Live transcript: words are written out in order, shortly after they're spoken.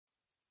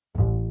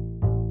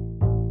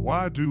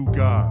Why Do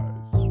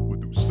Guys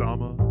with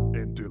Usama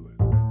and Dylan.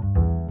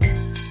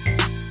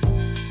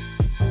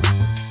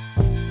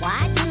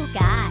 Why do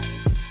guys?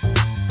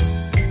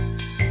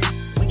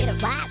 We get a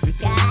why do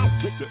guys?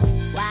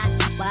 Why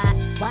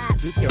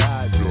do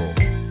guys?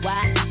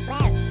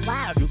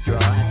 Why do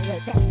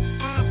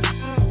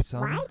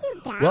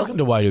guys? Welcome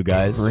to Why Do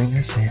Guys. Bring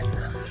us in.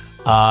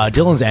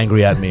 Dylan's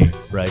angry at me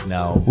right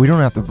now. We don't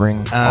have to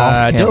bring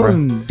off camera.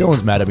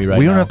 Dylan's mad at me right now.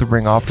 We don't have to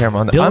bring off camera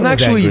on Dylan I'm is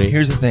actually angry.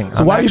 Here's the thing.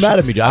 So why are you mad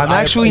at me, dude? I'm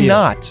actually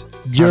not.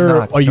 Are you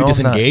No, I'm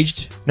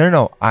disengaged? not.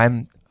 No.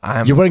 I'm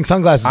You're wearing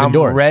sunglasses I'm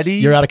indoors. ready.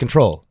 You're out of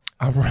control.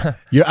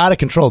 You're out of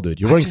control, dude.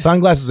 You're wearing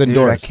sunglasses Dude,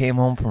 indoors. I came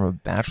home from a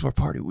bachelor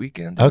party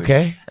weekend. Dude,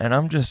 Okay. And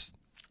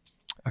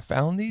I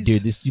found these.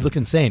 Dude, you look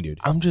insane, dude.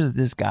 I'm just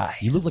this guy.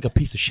 You look like a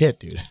piece of shit,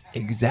 dude.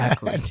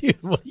 Exactly.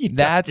 Dude, what are you talking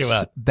That's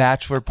about?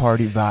 bachelor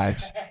party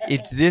vibes.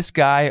 It's this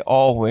guy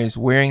always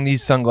wearing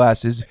these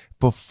sunglasses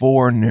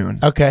before noon.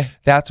 Okay.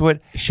 That's what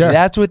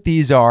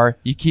these are.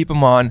 You keep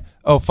them on.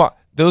 Oh, fuck.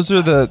 Are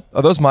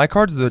those my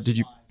cards? Did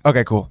you?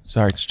 Okay, cool.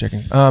 Sorry, just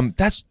checking.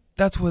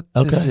 That's what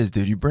this is,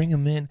 dude. You bring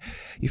them in,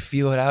 you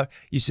feel it out.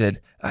 You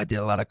said, I did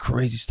a lot of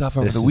crazy stuff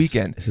over the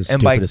weekend. This is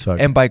stupid as fuck.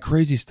 And by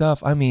crazy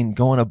stuff, I mean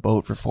go on a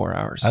boat for 4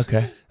 hours.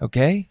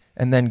 Okay.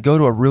 And then go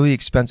to a really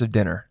expensive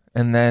dinner.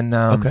 And then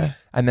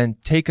and then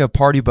take a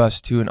party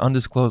bus to an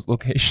undisclosed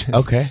location.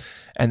 Okay.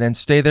 And then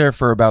stay there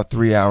for about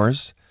 3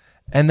 hours.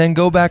 And then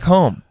go back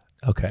home.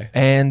 Okay.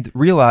 And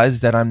realize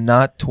that I'm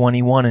not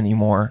 21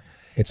 anymore.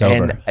 It's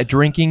over. And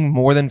drinking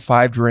more than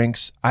 5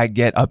 drinks, I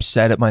get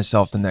upset at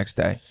myself the next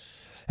day.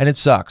 And it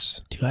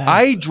sucks. Dude,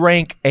 I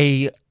drank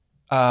a,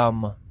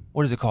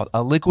 what is it called?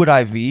 A liquid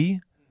IV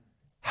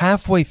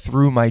halfway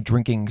through my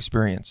drinking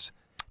experience.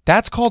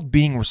 That's called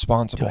being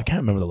responsible. Dude, I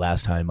can't remember the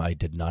last time I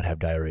did not have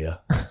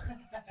diarrhea.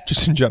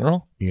 Just in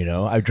general? You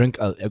know, I drink,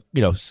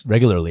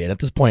 regularly. And at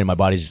this point, my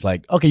body's just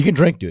like, okay, you can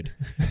drink, dude.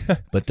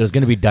 But there's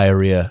going to be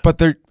diarrhea. But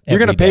you're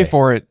going to pay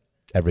for it.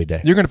 Every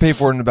day. You're going to pay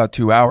for it in about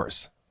 2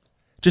 hours.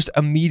 Just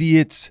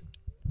immediate.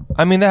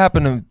 I mean, that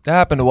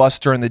happened to us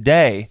during the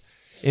day.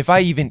 If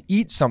I even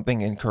eat something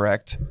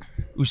incorrect,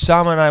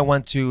 Usama and I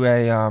went to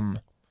a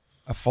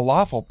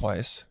falafel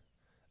place.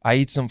 I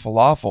eat some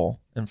falafel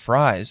and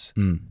fries.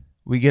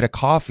 We get a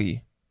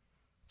coffee.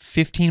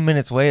 15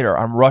 minutes later,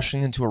 I'm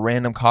rushing into a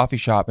random coffee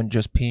shop and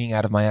just peeing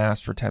out of my ass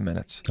for 10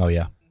 minutes. Oh,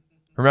 yeah.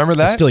 Remember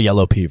that? It's still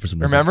yellow pee for some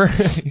reason. Remember?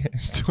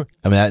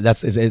 I mean,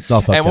 it's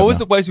all fucked up. And what was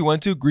now. the place we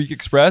went to? Greek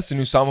Express?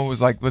 And Usama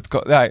was like, let's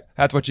go.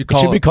 That's what you call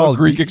it. It should be called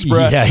Greek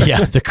Express.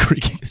 Yeah, the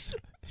Greek Express.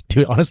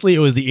 Dude, honestly, it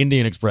was the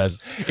Indian Express.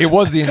 It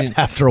was the Indian.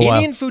 After a while.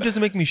 Indian food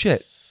doesn't make me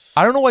shit.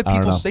 I don't know why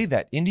people know. say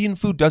that. Indian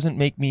food doesn't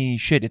make me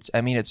shit. It's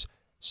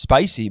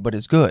spicy, but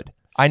it's good.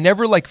 I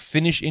never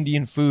finish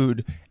Indian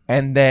food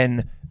and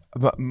then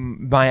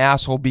my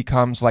asshole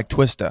becomes like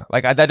Twista.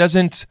 That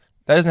doesn't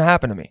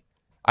happen to me.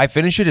 I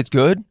finish it, it's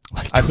good.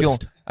 I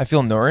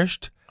feel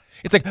nourished.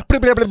 It's like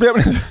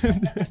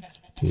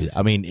Dude,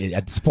 I mean,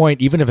 at this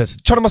point, even if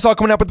it's chana masala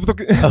coming out with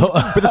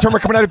the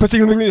turmeric coming out of pussy,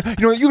 you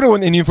know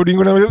in Indian food,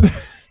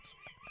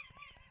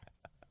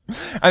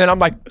 and then I'm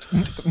like,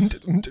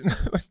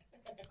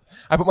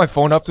 I put my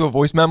phone up to a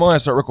voice memo and I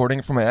start recording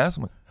it from my ass.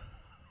 I'm like,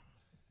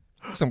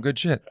 some good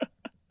shit.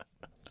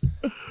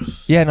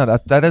 Yeah, no,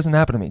 that doesn't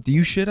happen to me. Do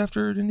you shit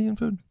after Indian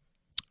food?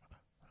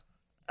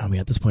 I mean,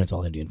 at this point, it's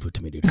all Indian food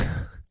to me, dude.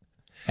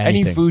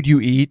 Any food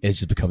you eat, it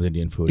just becomes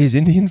Indian food. Is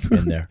Indian food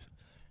in there?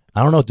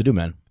 I don't know what to do,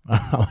 man.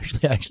 I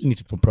actually need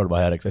some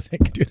probiotics, I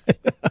think, dude.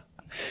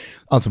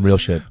 On some real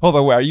shit. Hold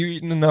on, wait, are you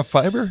eating enough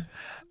fiber?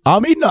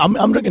 I'm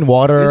drinking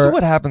water. This is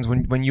what happens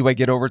when you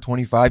get over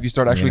 25. You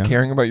start actually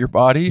caring about your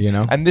body. You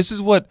know? And this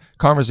is what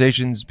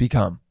conversations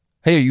become.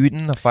 Hey, are you eating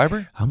enough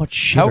fiber? How much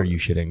shit are you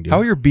shitting, dude? How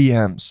are your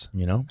BMs?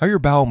 You know? How are your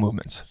bowel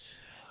movements?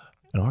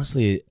 And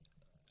honestly,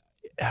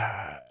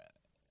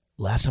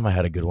 last time I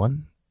had a good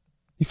one,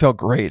 you felt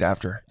great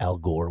after Al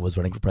Gore was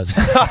running for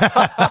president.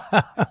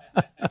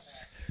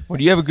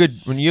 When you have a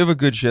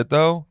good shit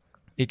though,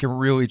 it can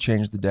really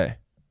change the day.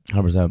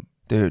 100%.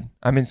 Dude,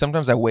 I mean,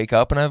 sometimes I wake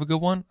up and I have a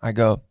good one. I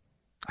go,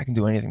 I can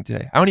do anything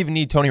today. I don't even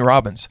need Tony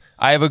Robbins.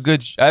 I have a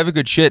good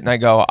shit, and I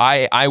go,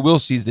 I will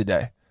seize the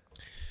day.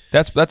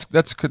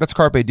 That's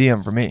carpe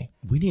diem for me.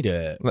 We need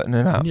an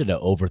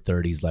over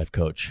 30s life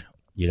coach.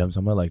 You know,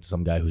 somebody like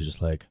some guy who's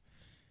just like,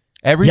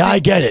 everything. Yeah, I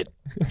get it.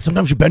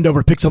 Sometimes you bend over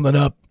to pick something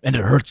up and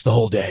it hurts the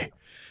whole day.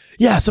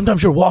 Yeah,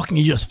 sometimes you're walking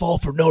and you just fall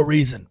for no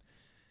reason.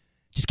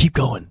 Just keep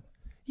going.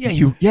 Yeah,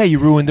 you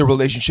ruined the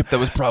relationship that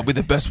was probably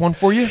the best one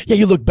for you. Yeah,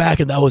 you look back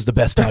and that was the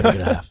best time you're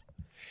gonna have.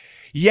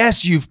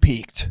 Yes, you've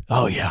peaked.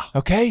 Oh yeah.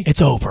 Okay?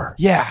 It's over.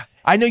 Yeah.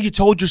 I know you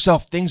told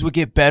yourself things would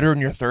get better in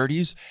your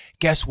 30s.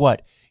 Guess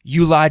what?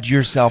 You lied to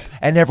yourself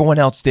and everyone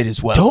else did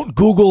as well. Don't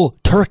Google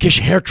Turkish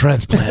hair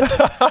transplant.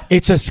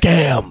 It's a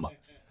scam.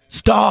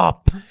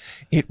 Stop.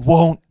 It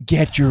won't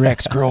get your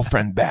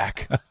ex-girlfriend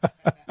back.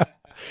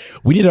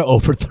 We need an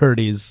over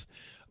 30s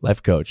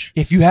life coach.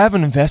 If you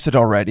haven't invested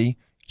already,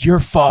 you're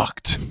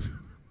fucked.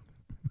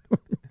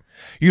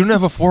 You don't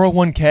have a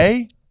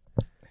 401k?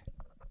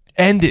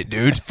 End it,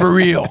 dude. For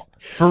real.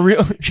 For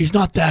real. She's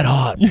not that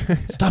hot.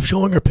 Stop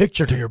showing her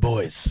picture to your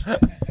boys.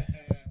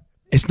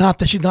 It's not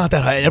that she's not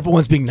that hot.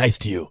 Everyone's being nice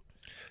to you.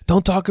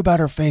 Don't talk about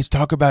her face.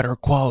 Talk about her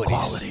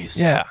qualities.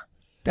 Yeah.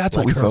 That's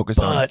what we her focus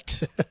on.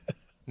 butt.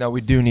 No,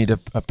 we do need a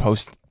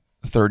post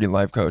 30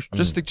 life coach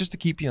just to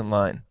keep you in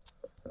line.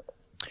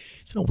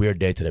 It's been a weird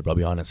day today, bro. I'll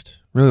be honest.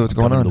 Really, what's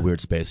going on? In a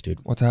weird space, dude.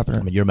 What's happening?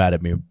 I mean, you're mad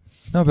at me.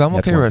 No, but I'm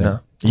That's okay one right thing.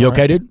 now. You All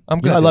okay, right. dude? I'm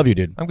good. You know, I dude. love you,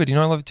 dude. I'm good. You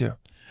know I love you too.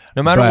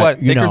 No matter But, what,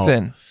 thick or know,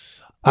 thin.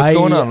 What's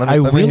going on? Let me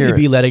really hear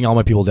be it. letting all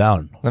my people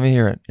down Let me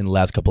hear it. in the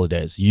last couple of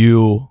days.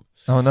 You,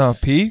 Oh no,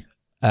 P?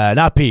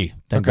 not P,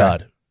 thank Okay.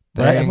 God.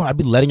 But I've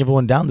been letting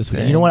everyone down this week.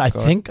 And you know what? I Thank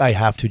God. think I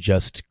have to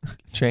just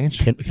Change?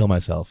 kill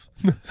myself.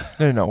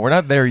 No, we're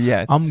not there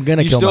yet. I'm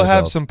gonna You kill still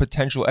have myself. some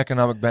potential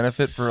economic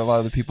benefit for a lot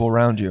of the people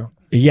around you.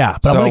 Yeah,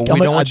 but So I'm we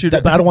gonna, don't want you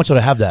to- but I don't want you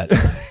to have that.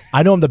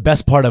 I know I'm the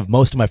best part of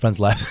most of my friends'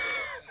 lives.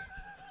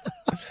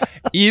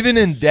 Even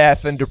in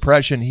death and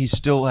depression, he's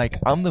still like,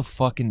 I'm the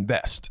fucking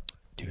best.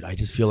 Dude, I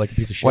just feel like a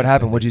piece of shit. What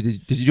happened? Did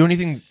you do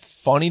anything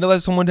funny to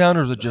let someone down,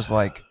 or is it just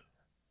like,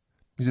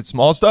 is it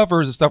small stuff,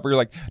 or is it stuff where you're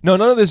like, no,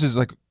 none of this is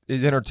like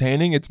is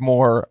entertaining. It's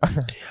more.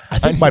 I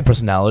think my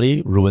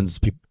personality ruins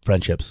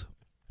friendships.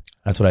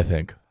 That's what I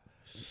think.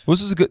 Well,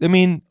 this is a good. I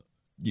mean,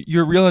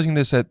 you're realizing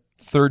this at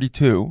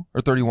 32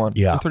 or 31.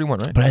 Yeah. You're 31,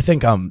 right? But I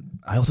think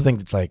I also think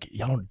it's like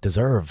y'all don't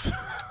deserve.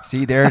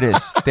 See, there it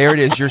is. There it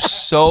is. You're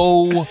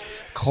so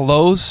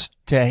close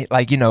to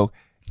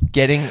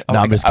getting No,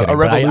 I'm just kidding. a but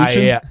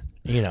revolution.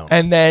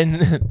 And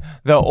then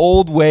the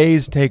old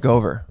ways take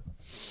over.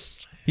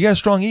 You got a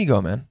strong ego,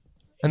 man,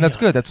 and that's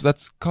good.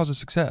 That's cause of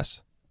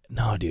success.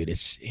 No, dude,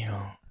 it's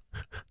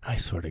I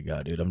swear to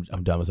God, dude,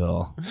 I'm done with it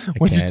all.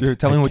 What'd you do?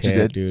 Tell me what you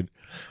did, dude.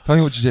 Tell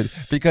me what you did,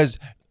 because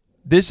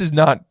this is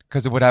not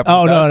because of what happened.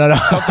 Oh with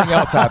us. no. Something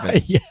else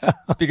happened. Yeah,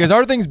 Because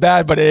our thing's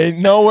bad, but it ain't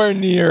nowhere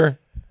near.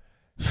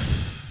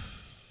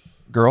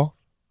 Girl,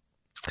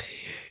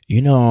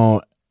 you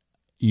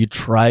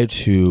try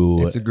to.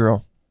 it's a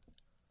girl.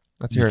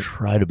 Let's hear You it.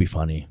 try to be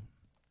funny.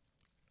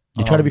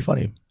 You try to be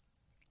funny.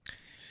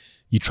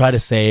 You try to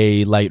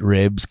say light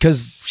ribs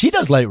because she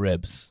does light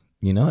ribs,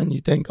 and you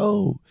think,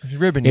 oh, She's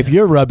ribbing if you.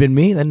 you're rubbing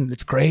me, then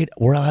it's great.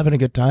 We're all having a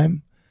good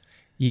time.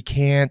 You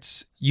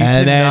can't. You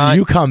And cannot, then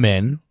you come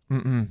in,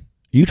 Mm-mm.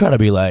 you try to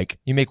be like,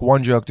 You make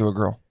one joke to a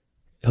girl.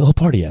 the whole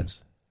party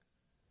ends.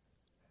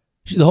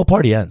 The whole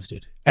party ends,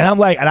 dude. And I'm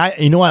like,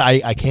 you know what?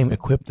 I came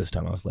equipped this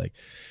time. I was like,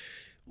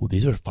 well,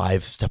 these are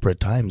 5 separate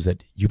times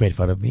that you made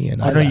fun of me,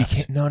 and I know you laughed.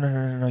 can't.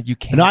 No. You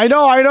can't. No,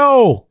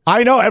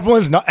 I know.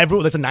 Everyone's not.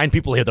 That's 9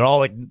 people here. They're all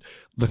like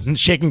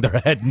shaking their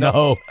head.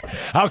 No,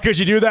 how could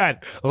you do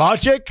that?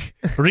 Logic,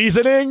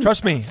 reasoning.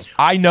 Trust me.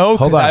 I know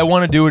Hold because on. I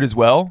want to do it as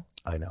well.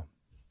 I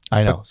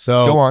know.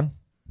 So Go on.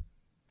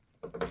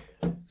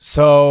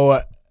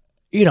 So,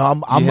 hit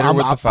her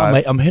with the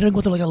 5. I'm hitting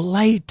with like a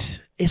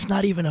light. It's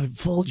not even a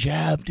full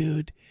jab,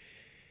 dude.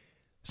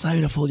 It's not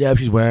even a full jab.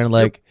 She's wearing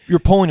like You're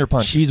pulling your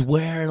punch. she's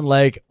wearing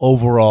like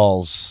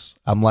overalls.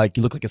 I'm like,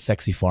 you look like a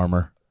sexy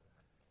farmer.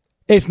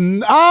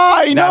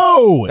 I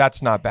know.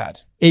 That's not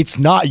bad. It's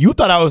not. You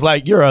thought I was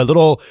like, you're a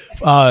little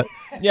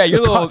Yeah, you're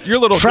a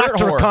little tractor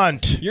dirt whore.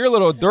 cunt. You're a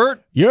little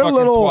dirt. You're a fucking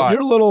little twat.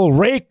 you're a little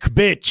rake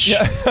bitch.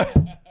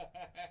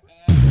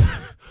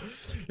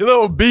 You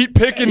little beat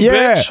picking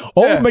Yeah. bitch.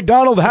 Old Yeah.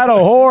 McDonald had a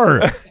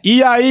whore.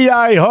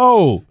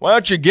 E-I-E-I-ho. Why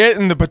don't you get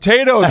in the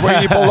potatoes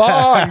where you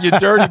belong, you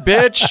dirty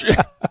bitch?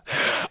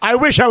 I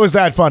wish I was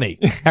that funny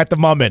at the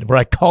moment where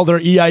I called her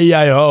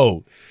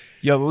E-I-E-I-ho.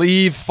 You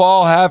leave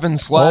fall having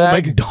slag.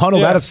 Old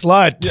McDonald had a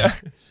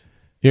slut.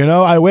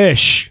 Yeah. I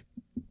wish.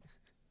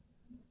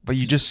 But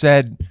you just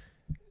said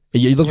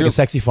You look like a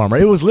sexy farmer.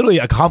 It was literally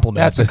a compliment.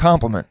 that's a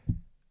compliment.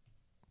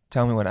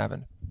 Tell me what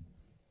happened.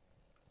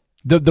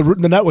 The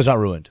nut was not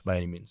ruined by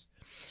any means,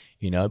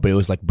 but it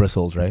was like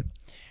bristles, right?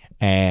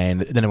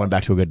 And then I went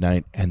back to a good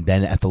night. And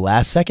then at the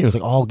last second, it was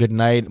like, oh, good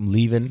night. I'm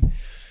leaving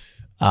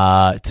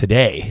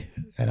today.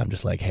 And I'm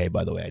just like, hey,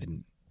 by the way, I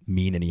didn't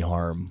mean any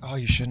harm. Oh,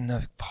 you shouldn't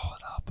have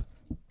followed up.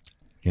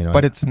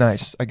 But it's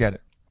nice. I get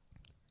it.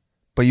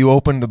 But you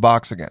opened the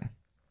box again.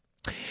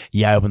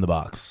 yeah, I opened the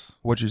box.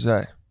 What'd you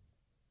say?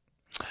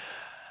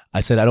 I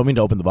said, I don't mean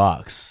to open the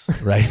box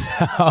right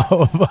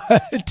now,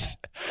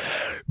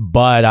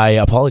 but I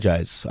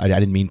apologize. I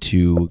didn't mean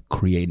to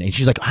create. And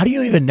she's like, how do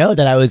you even know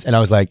that I was? And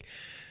I was like,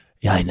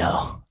 yeah, I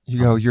know. You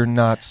go, you're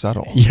not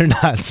subtle. You're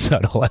not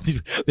subtle.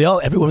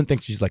 Everyone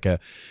thinks she's like a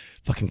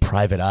fucking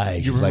private eye.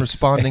 You She's were like,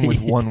 responding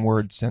with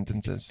one-word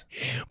sentences.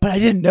 But I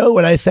didn't know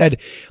when I said,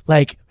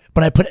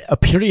 but I put a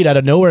period out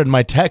of nowhere in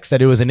my text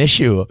that it was an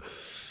issue,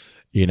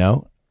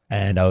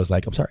 And I was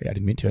like, I'm sorry, I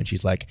didn't mean to. And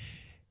she's like,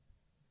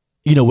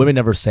 women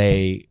never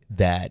say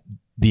that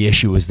the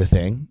issue is the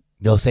thing.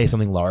 They'll say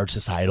something large,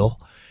 societal,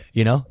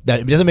 that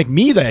it doesn't make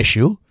me the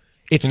issue.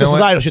 It's the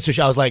societal shit.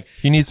 So I was like,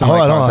 You need some hold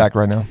eye on, hold on. contact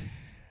right now.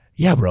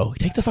 Yeah, bro,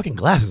 take the fucking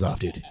glasses off,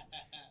 dude.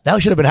 That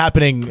should have been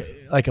happening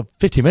like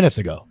 15 minutes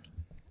ago.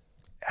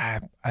 I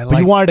But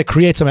you wanted to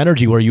create some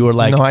energy where you were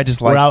like, No, I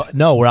just where liked-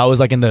 where I was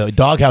like in the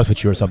doghouse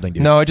with you or something,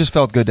 dude. No, it just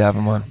felt good to have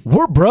him on.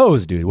 We're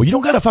bros, dude. Well, you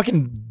don't gotta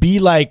fucking be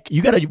like,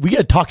 we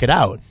gotta talk it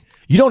out.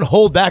 You don't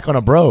hold back on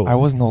a bro. I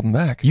wasn't holding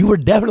back. You were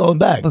definitely holding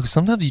back. Look,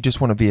 sometimes you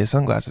just want to be a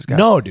sunglasses guy.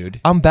 No, dude.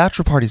 I'm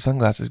bachelor party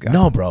sunglasses guy.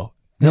 No, bro.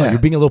 No, Yeah. you're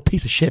being a little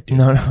piece of shit, dude.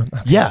 No, I'm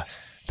not. Yeah.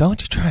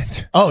 Don't you try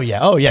and Oh yeah.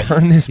 Oh yeah.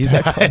 turn this He's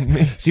back that- on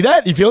me. See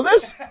that? You feel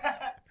this?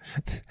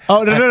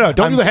 Oh no!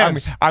 Don't do the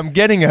hands. I'm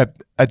getting a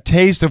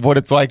taste of what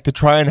it's like to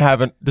try and have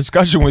a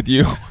discussion with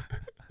you.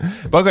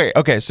 But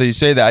okay. So you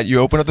say that you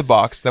open up the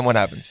box, then what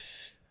happens?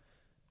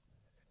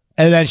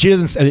 And then she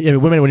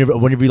doesn't. Women,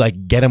 whenever you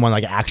like get them on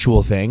like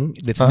actual thing,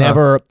 it's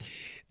never.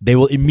 They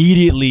will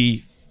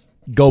immediately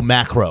go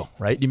macro,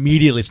 right?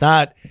 Immediately, it's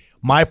not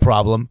my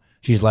problem.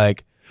 She's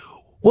like,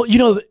 well,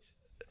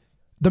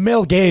 the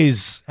male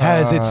gaze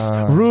has its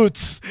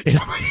roots. I'm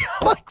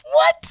like,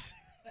 what?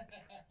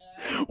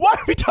 Why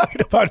are we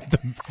talking about the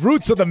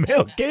roots of the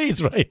male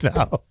gaze right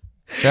now?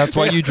 That's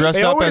why you dressed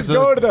They up always as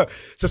go to the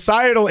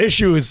societal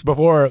issues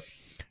before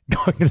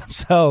going to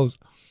themselves.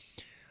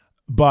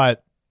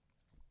 But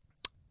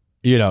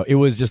it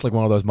was just like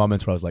one of those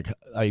moments where I was like,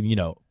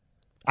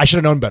 I should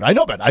have known better. I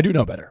know better. I do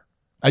know better.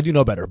 I do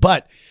know better.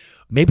 But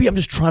maybe I'm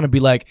just trying to be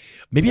like,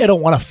 maybe I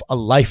don't want a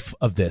life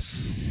of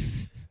this.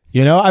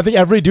 I think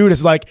every dude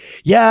is like,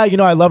 yeah,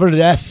 I love her to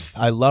death.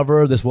 I love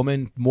her, this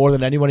woman, more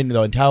than anyone in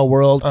the entire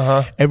world.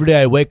 Every day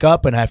I wake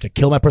up and I have to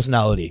kill my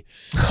personality.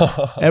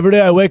 Every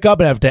day I wake up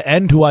and I have to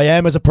end who I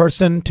am as a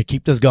person to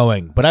keep this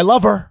going. But I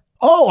love her.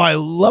 Oh, I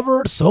love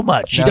her so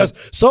much. She does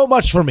so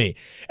much for me.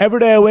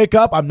 Every day I wake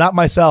up, I'm not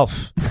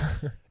myself.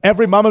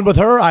 Every moment with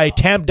her, I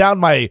tamp down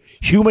my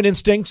human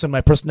instincts and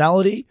my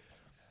personality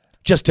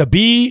just to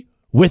be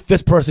with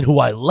this person who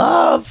I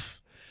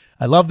love.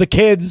 I love the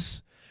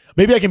kids.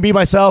 Maybe I can be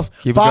myself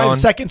Keep it 5 going.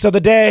 seconds of the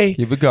day.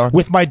 Keep it going.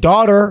 With my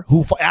daughter,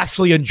 who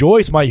actually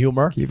enjoys my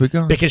humor. Keep it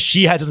going. Because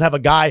she doesn't have a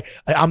guy.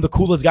 I'm the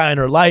coolest guy in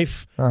her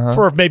life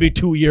for maybe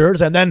 2 years.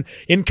 And then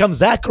in comes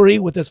Zachary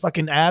with his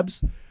fucking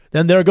abs.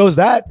 Then there goes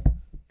that.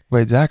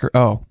 Wait, Zachary.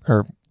 Oh,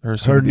 her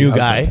new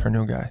guy. Her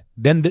new guy.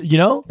 Then,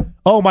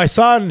 oh, my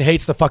son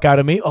hates the fuck out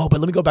of me. Oh, but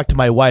let me go back to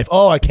my wife.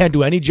 Oh, I can't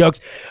do any jokes.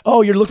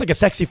 Oh, you look like a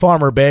sexy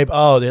farmer, babe.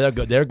 Oh, there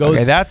goes.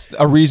 Okay, that's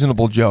a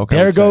reasonable joke.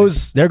 There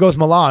goes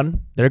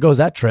Milan. There goes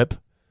that trip.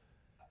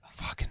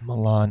 Fucking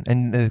Milan.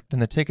 And then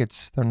the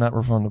tickets, they're not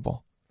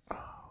refundable.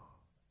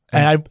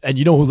 And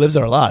you know who lives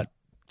there a lot?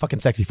 Fucking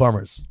sexy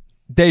farmers.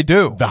 They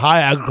do. The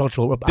high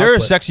agricultural There are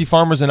output. sexy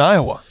farmers in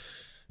Iowa.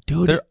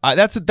 Dude,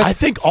 That's I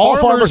think all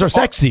farmers are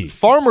sexy.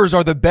 Farmers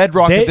are the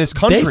bedrock of this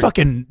country.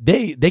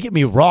 They get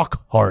me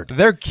rock hard.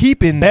 They're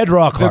keeping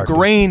Bedrock the hard,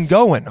 grain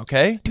going,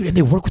 okay? Dude, and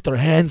they work with their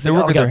hands. They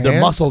work with their hands.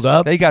 They're muscled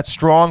up. They got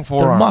strong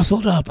forearms. They're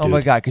muscled up, dude. Oh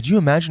my God. Could you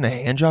imagine a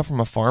hand job from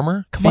a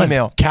farmer? Come on.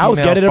 Female. Cows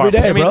female get it every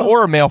farmer. day, I mean, bro.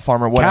 or a male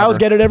farmer, whatever. Cows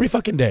get it every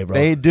fucking day, bro.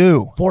 They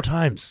do. 4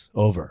 times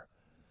over.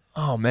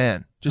 Oh,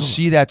 man. Just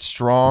see that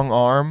strong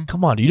arm.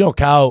 Come on,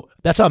 cow.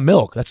 That's not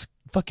milk. That's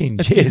fucking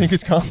jizz. You think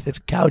it's cow? It's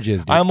cow jizz,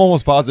 dude. I'm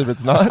almost positive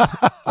it's not.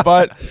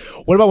 But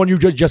What about when you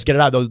just get it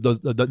out? The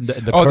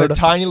curd? the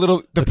tiny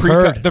little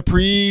curd. the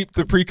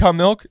pre cum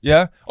milk,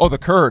 yeah. Oh, the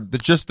curd.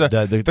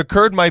 The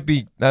curd might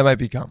be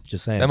cum.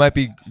 Just saying. That might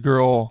be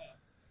girl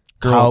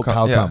cow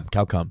cum. Yeah.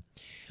 Cow cum.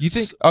 You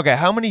think? Okay,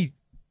 how many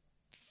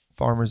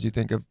farmers do you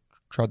think have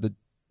tried to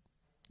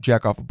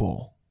jack off a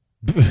bull?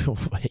 They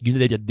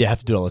have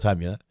to do it all the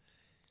time, yeah.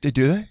 Do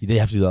they? They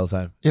have to do it all the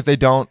time. If they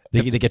don't,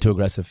 They get too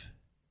aggressive.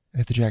 they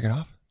have to jack it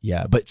off.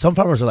 Yeah, but some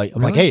farmers are like,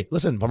 I'm like, Really? hey,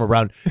 listen, Farmer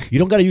Brown, you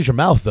don't got to use your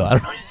mouth though. I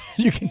don't know.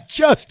 You can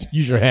just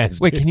use your hands.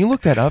 Wait, dude. can you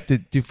look that up?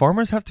 Do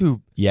farmers have to?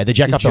 Yeah, they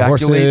jack off their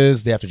ejaculate?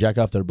 horses. They have to jack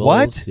off their bulls.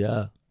 What?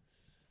 Yeah.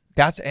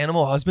 That's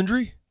animal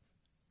husbandry.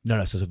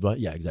 No. So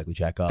yeah, exactly.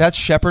 Jack off. That's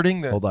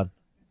shepherding. Hold on.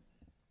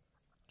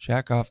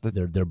 Jack off the.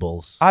 They're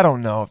bulls. I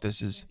don't know if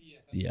this is.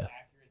 Yeah.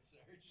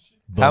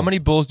 How Boom. many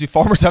bulls do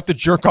farmers have to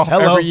jerk off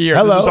Hello, every year?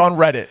 hello. This is on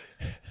Reddit.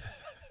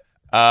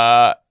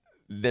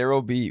 There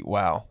will be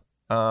wow.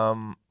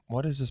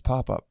 What is this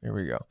pop up? Here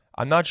we go.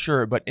 I'm not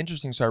sure, but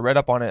interesting. So I read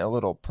up on it a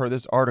little. Per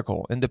this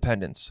article,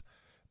 Independence,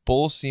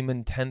 bull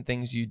semen, 10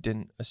 things you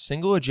didn't. A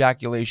single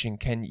ejaculation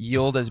can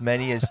yield as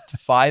many as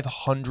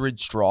 500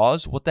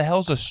 straws. What the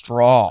hell's a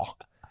straw?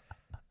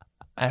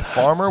 A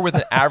farmer with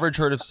an average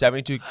herd of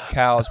 72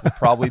 cows will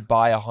probably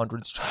buy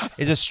 100 straws.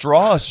 Is a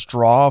straw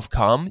of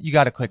cum? You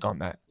got to click on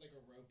that.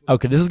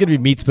 Okay, this is gonna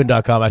be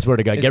meatspin.com. I swear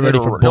to God. Is Get it ready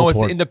a- for No, bull it's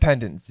the porn.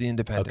 Independent. The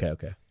Independent.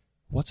 Okay.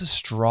 What's a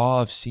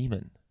straw of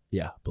semen?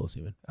 Yeah, bull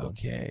semen.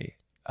 Okay.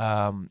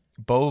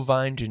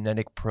 Bovine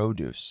genetic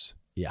produce.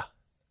 Yeah.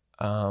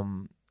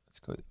 Let's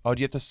go. Oh, do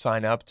you have to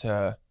sign up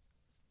to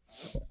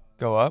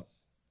go up?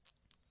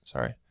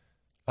 Sorry.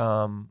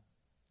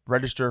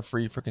 Register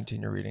free for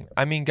continue reading.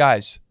 I mean,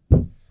 guys,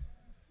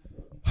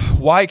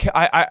 why can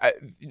I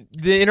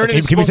the internet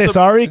is Can we say supposed to-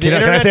 sorry? the Can I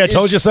internet say I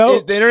told is- you so?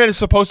 The internet is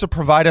supposed to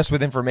provide us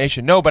with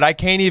information. No, but I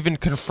can't even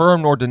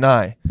confirm nor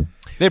deny.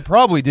 They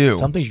probably do.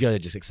 Some things you gotta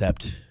just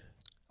accept.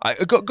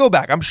 Go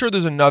back. I'm sure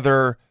there's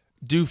another.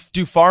 Do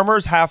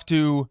farmers have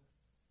to?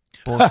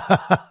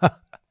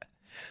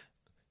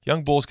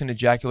 Young bulls can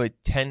ejaculate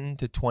 10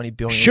 to 20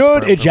 billion. Should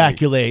sperm per week.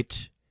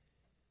 ejaculate.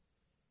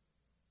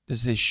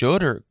 Does they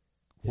should or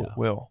Yeah.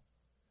 will?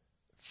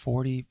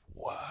 40.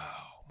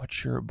 Wow,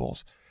 mature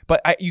bulls.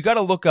 But you got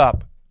to look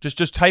up.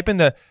 Just type in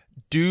the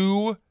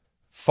do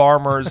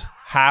farmers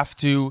have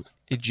to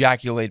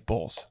ejaculate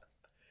bulls?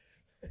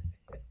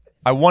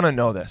 I want to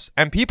know this,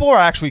 and people are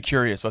actually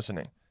curious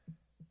listening.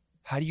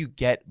 How do you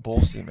get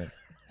bull semen?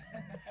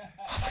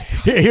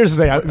 Here's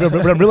the thing.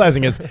 What I'm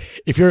realizing is,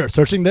 if you're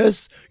searching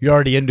this, you're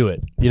already into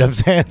it. You know what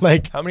I'm saying?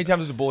 Like, How many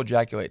times does a bull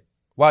ejaculate?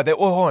 Wow.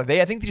 Hold on.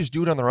 I think they just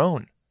do it on their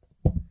own.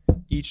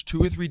 Each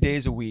 2 or 3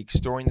 days a week,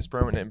 storing the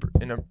sperm in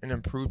an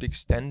improved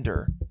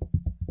extender.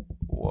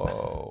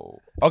 Whoa.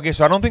 Okay,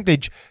 so I don't think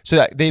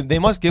they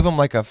must give them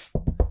like a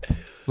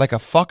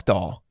fuck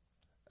doll,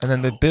 and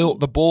then the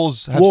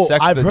bulls have sex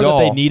I've with the heard doll.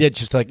 that they need it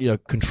just to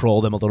like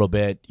control them a little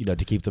bit, to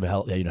keep them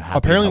healthy. Happy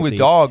Apparently, and with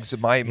healthy. dogs,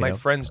 my know.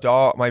 friend's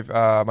dog,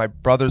 my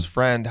brother's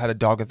friend had a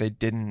dog that they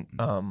didn't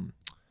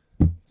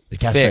They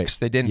castrate. fix.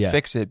 They didn't Yeah.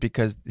 fix it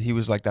because he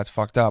was like, "That's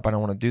fucked up. I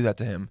don't want to do that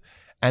to him."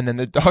 And then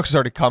the dog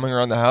started coming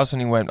around the house,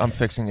 and he went, "I'm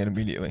fixing it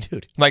immediately."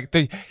 Dude. Like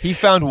he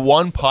found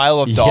one pile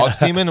of dog Yeah.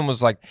 semen and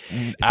was like,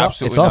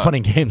 "Absolutely, It's all not." fun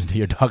and games until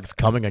your dog's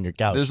coming on your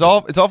couch. It's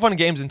all fun and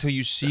games until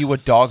you see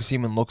what dog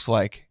semen looks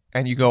like,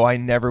 and you go, "I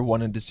never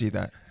wanted to see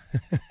that.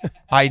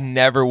 I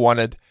never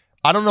wanted.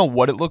 I don't know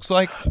what it looks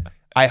like.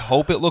 I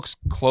hope it looks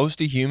close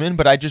to human,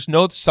 but I just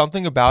know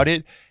something about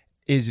it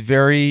is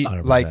very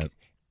 100%.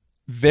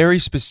 very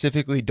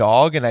specifically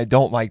dog, and I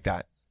don't like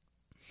that.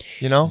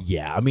 You know?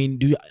 Yeah, I mean,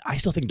 dude, I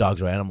still think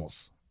dogs are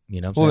animals.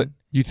 You know what I'm Well, saying?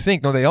 you'd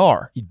think no, they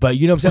are. But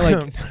you know what I'm saying?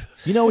 Like,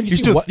 when you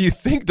see what? You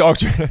think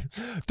dogs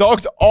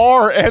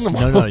are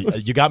animals? No,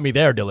 you got me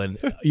there, Dylan.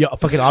 Yeah,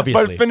 fucking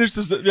obviously. But finish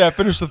this. Yeah,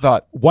 finish the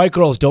thought. White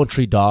girls don't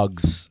treat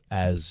dogs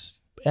as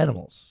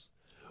animals.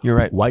 You're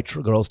right. White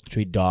girls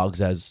treat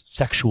dogs as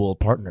sexual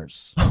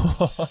partners.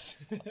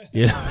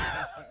 You know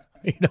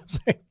what I'm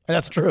saying? And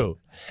that's true.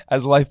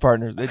 As life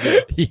partners, they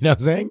do. You know what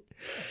I'm saying?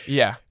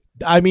 Yeah.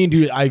 I mean,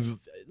 dude,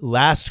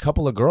 last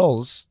couple of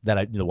girls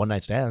that one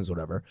night stands,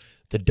 whatever,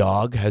 the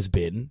dog has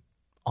been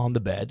on the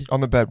bed,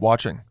 On the bed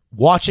watching.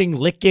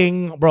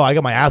 licking. Bro, I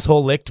got my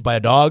asshole licked by a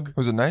dog.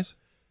 Was it nice?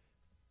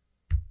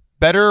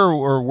 Better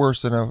or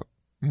worse than a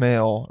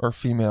male or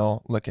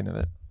female licking of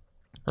it?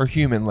 Or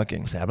human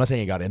licking? I'm not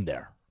saying he got in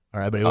there. All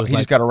right, but it was He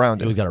just got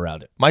around it. He just got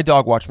around it. My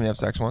dog watched me have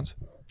sex once.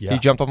 Yeah. He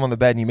jumped up on the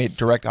bed and he made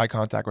direct eye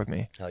contact with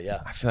me. Hell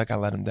yeah. I feel like I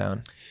let him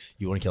down.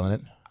 You weren't killing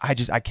it?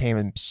 I came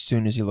and as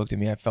soon as he looked at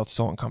me, I felt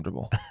so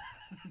uncomfortable.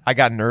 I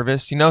got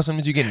nervous. You know,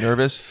 sometimes you get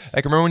nervous.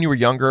 Like, remember when you were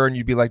younger and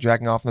you'd be like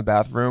jacking off in the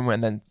bathroom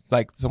and then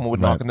like someone would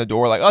knock on the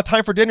door like, "Oh,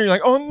 time for dinner." You're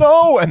like, "Oh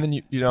no." And then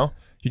you'd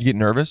get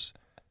nervous.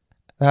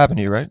 That happened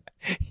to you, right?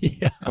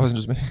 Yeah. That wasn't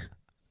just me.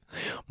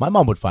 My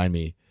mom would find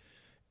me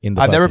in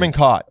the I've never been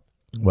caught.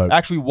 What?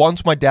 Actually,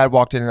 once my dad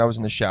walked in and I was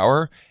in the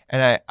shower,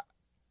 and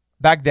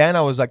back then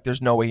I was like,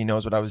 "There's no way he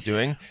knows what I was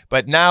doing."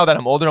 But now that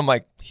I'm older, I'm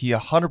like, he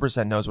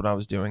 100% knows what I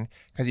was doing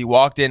because he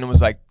walked in and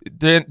was like,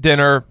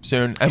 "Dinner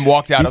soon," and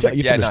walked out. I was like,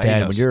 you "Yeah, have to no, he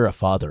understand knows." when you're a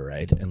father,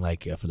 right? And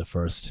like for the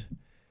first,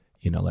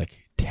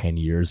 like 10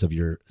 years of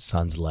your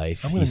son's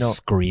life, I'm gonna he's know.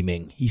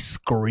 screaming. He's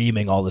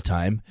screaming all the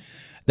time.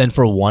 Then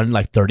for one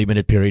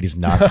 30-minute period, he's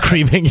not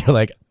screaming. You're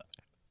like,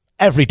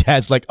 every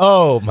dad's like,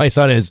 "Oh, my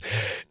son is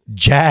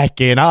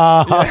jacking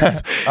off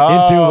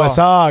into a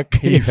sock."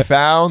 He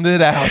found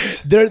it out.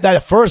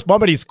 That first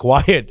moment he's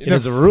quiet in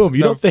his room.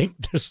 You the- don't think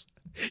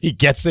he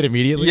gets it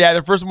immediately? Yeah,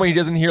 the first one he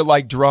doesn't hear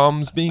like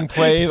drums being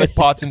played, like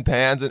pots and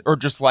pans, or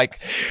just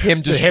like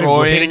him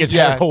destroying, hitting his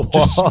head on a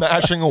just wall.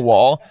 smashing a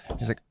wall.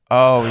 He's like,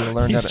 "Oh, he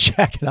learned He's that."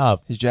 jacking off.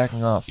 He's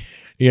jacking off.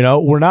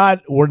 We're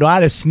not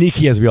as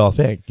sneaky as we all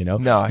think, No.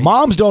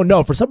 Moms don't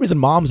know. For some reason,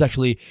 moms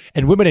actually,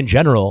 and women in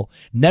general,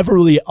 never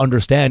really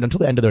understand until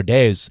the end of their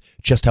days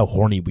just how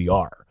horny we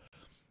are.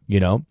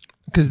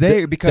 Because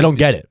They don't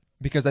get it.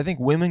 Because I think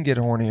women get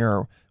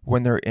hornier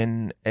when they're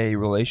in a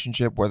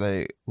relationship where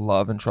they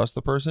love and trust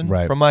the person.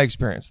 Right. From my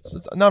experience,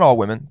 it's not all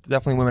women.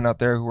 Definitely women out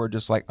there who are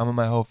just like, "I'm in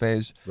my hoe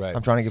phase. Right.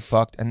 I'm trying to get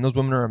fucked," and those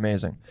women are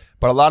amazing.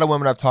 But a lot of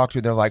women I've talked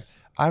to, they're like,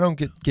 "I don't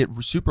get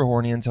super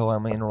horny until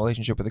I'm in a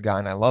relationship with a guy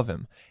and I love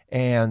him,"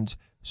 and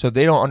so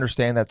they don't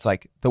understand that's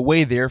like the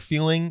way they're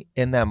feeling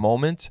in that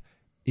moment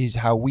is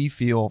how we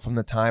feel from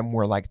the time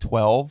we're like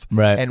 12.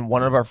 Right. And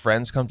one of our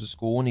friends comes to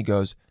school and he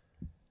goes,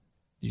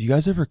 "Did you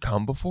guys ever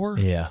come before?"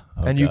 Yeah.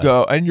 Oh, And you God.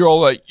 go, and you're all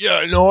like,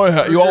 "Yeah, no, I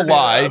have." You all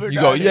lie. Never You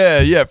go, done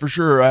it. yeah, for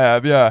sure, I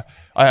have. Yeah,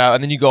 I have.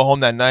 And then you go home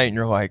that night and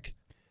you're like,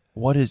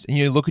 "What is?" And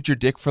you look at your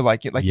dick for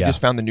like you Yeah. just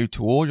found the new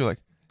tool. You're like,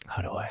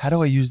 How "How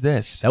do I use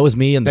this?" That was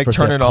me in the Like, first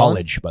turn day of it on?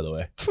 college, by the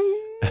way.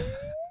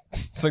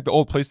 It's like the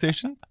old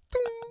PlayStation.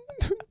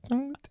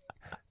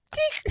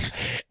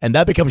 And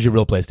that becomes your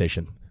real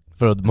PlayStation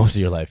for most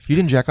of your life. You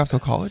didn't jack off till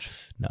college,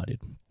 No, dude.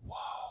 Wow.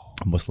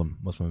 Muslim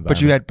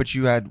environment. but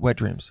you had wet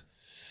dreams.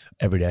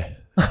 Every day.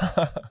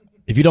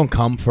 If you don't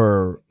come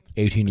for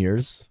 18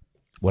 years,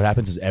 What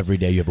happens is every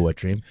day you have a wet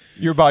dream.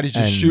 Your body's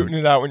just And- shooting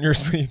it out when you're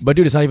asleep. But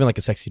dude, it's not even like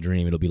a sexy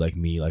dream. It'll be like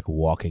me like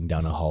walking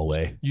down a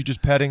hallway. You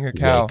just petting a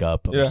cow. Wake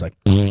up. I'm Yeah. just like,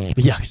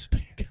 yeah.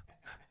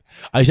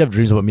 I used to have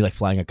dreams about me like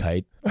flying a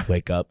kite.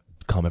 Wake up,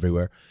 come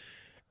everywhere.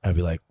 And I'd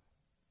be like,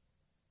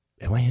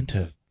 am I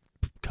into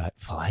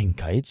flying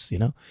kites? You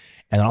know?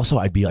 And then also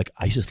I'd be like,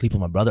 I used to sleep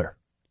with my brother.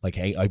 Like,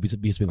 hey, I'd be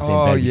sleeping in the same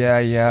bed. Oh, We used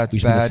to- yeah. we It's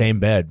used to be in the bad. same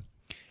bed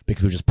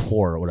because we were just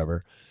poor or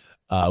whatever.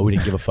 We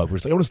didn't give a fuck. We were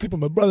just like, I want to sleep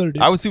with my brother,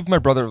 dude. I would sleep with my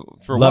brother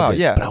for a Loved while. it,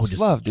 Yeah, but I would it's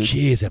just love, dude.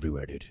 jizz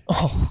everywhere, dude.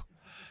 Oh,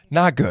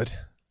 not good.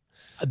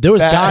 There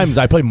was Bad. times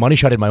I played money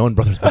shot in my own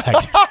brother's bag.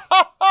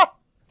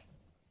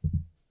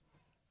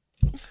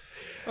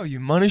 Oh, you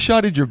money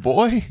shotted your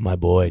boy, My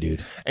boy,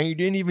 dude. and you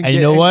didn't even. And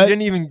you know what? You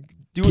didn't even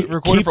do it.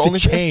 Record it Keep for the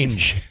OnlyFans.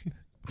 change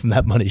from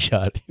that money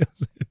shot.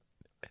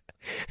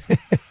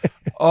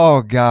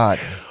 Oh God,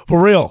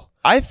 For real.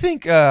 I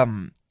think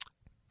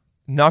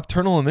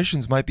nocturnal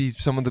emissions might be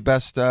some of the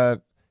best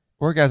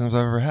orgasms I've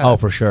ever had. Oh,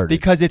 for sure, dude.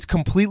 Because it's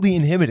completely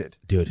inhibited,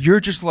 Dude. You're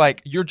just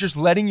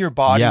letting your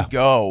body Yeah.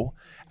 go,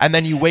 and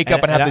then you wake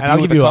up and have to I'll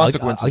deal with give the you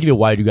consequences. I'll give you a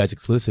Why Do Guys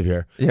exclusive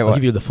here. Yeah, I'll what?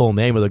 give you the full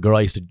name of the girl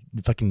I used to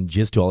fucking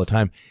jizz to all the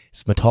time.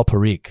 Smital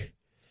Parikh.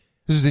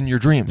 This is in your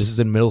dreams. This is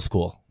in middle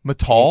school.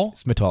 Matal.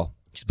 Smital.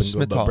 She's been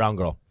Smital. a brown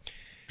girl.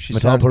 She Smital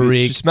sounds,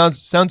 Parikh. she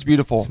sounds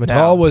beautiful. Smital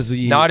now. was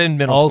the not in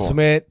middle school.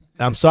 ultimate.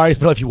 I'm sorry,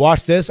 Smital, if you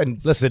watch this,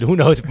 and listen, who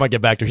knows if I might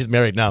get back to her. She's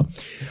married now. Dude,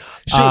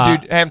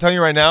 hey, I'm telling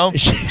you right now,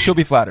 she'll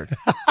be flattered.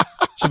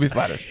 She'll be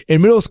flattered.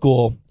 In middle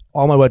school,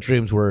 all my wet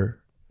dreams were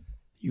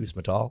you,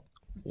 Smital.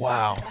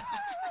 Wow.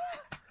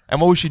 And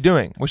what was she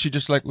doing? Was she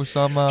just like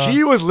Usama?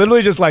 She was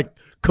literally just like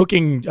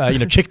cooking,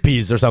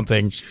 chickpeas or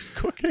something.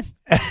 cooking.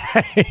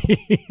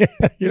 You know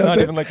what I'm Not saying?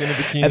 even like in a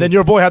bikini. And then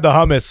your boy had the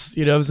hummus.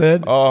 You know what I'm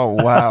saying? Oh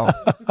wow.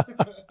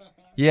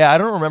 Yeah, I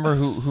don't remember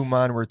who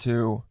mine were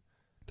to.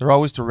 They're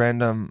always to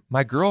random.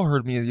 My girl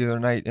heard me the other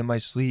night in my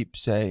sleep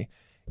say,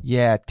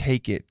 "Yeah,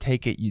 take it,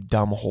 you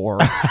dumb whore."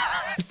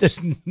 There's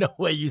no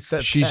way you said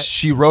that.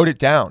 She wrote it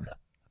down.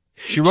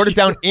 She wrote it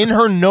down in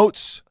her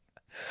notes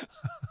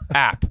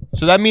app.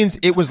 So that means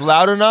it was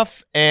loud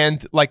enough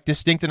and like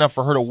distinct enough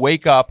for her to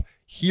wake up,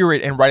 hear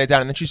it, and write it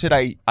down. And then she said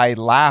I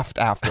laughed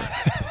after.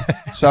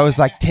 So I was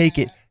like, take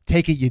it,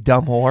 you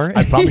dumb whore.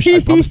 I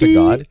promise to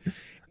God,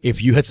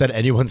 if you had said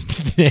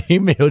anyone's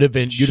name, you'd have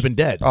been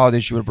dead. Oh,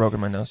 then she would have broken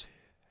my nose.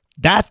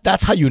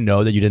 That's how you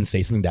know that you didn't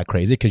say something that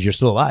crazy, because you're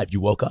still alive. You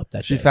woke up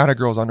that She day. found a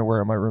girl's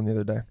underwear in my room the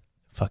other day.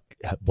 Fuck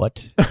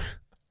what?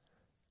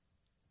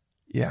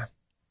 Yeah.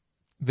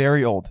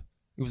 Very old.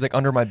 It was like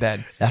under my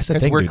bed. That's the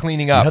Because thing. we're dude.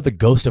 cleaning You up. have the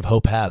ghost of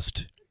hope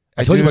past.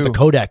 I I told you about do. the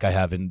Kodak I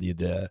have in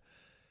the.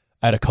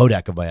 I had a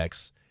Kodak of my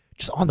ex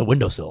just on the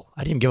windowsill.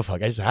 I didn't even give a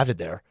fuck. I just had it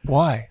there.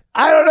 Why?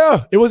 I don't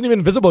know. It wasn't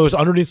even visible. It was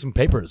underneath some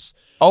papers.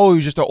 Oh, it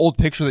was just an old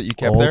picture that you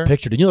kept Old there?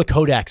 picture. You know the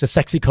Kodaks, the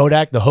sexy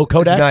Kodak, the Ho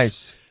Kodaks.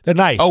 nice. They're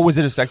nice. Oh, was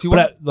it a sexy one?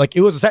 But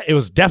it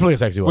was definitely a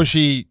sexy one. Was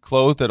she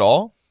clothed at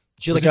all?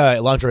 She had was like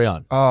a lingerie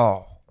on,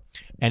 Oh.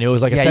 and it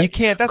was like Yeah, a you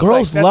can't- that's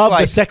girls like- that's love the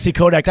like- sexy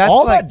Kodak. that's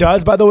All like- that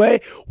does, by the way,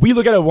 we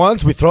look at it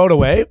once, we throw it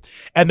away,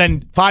 and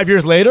then 5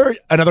 years later,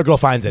 another girl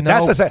finds it.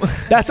 No.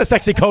 That's a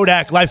sexy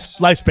Kodak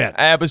lifespan.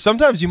 But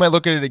sometimes you might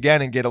look at it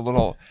again and get a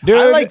little. Dude.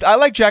 I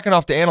like jacking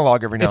off to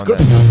analog every now It's and good.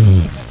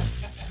 then.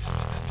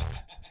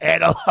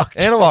 Analog.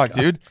 Analog,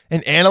 dude.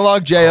 An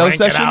analog JO Crank it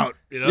session. out,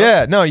 you know?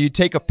 Yeah, no, you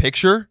take a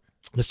picture.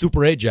 The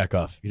Super 8 jack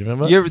off. You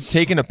remember? You ever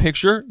taken a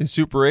picture in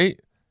Super 8?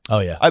 Oh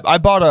yeah. I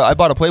bought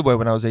a Playboy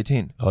when I was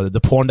 18. Oh,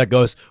 the porn that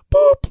goes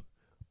boop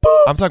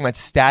boop. I'm talking about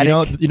static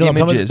You know I'm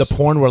talking about images. the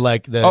porn where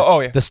like the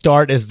yeah. the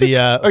start is the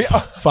yeah.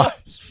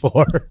 5,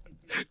 4,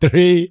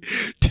 3,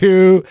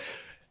 2.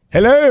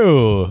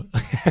 Hello.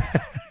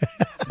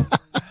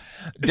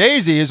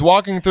 Daisy is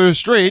walking through the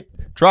street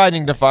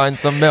trying to find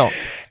some milk.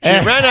 She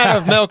ran out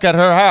of milk at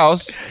her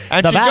house,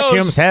 and The she vacuum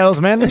goes.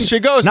 salesman. She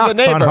goes to the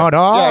knocks on neighbor. her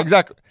door. Yeah,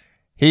 exactly.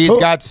 He's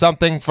got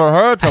something for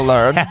her to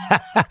learn.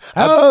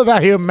 Oh, the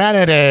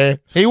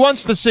humanity. He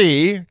wants to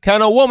see,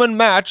 can a woman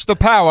match the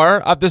power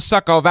of the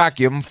Succo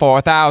Vacuum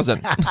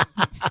 4000?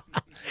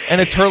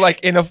 And it's her like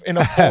in a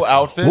full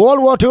outfit. World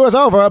War II is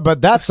over, but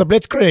that's a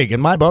blitzkrieg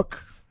in my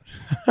book.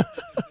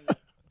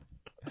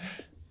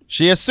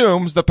 She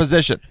assumes the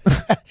position.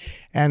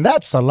 And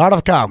that's a lot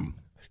of cum.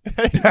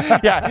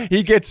 Yeah,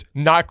 he gets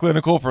not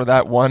clinical for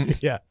that one.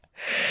 Yeah.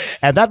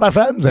 And that, my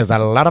friends, is a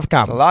lot of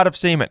cum. A lot of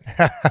semen.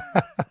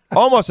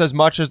 Almost as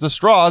much as the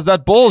straws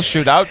that bulls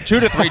shoot out 2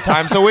 to 3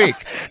 times a week.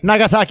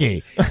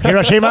 Nagasaki,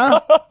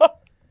 Hiroshima,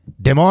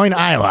 Des Moines,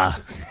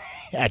 Iowa.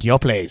 At your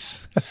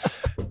place.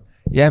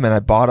 Yeah, man, I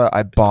bought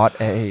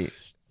a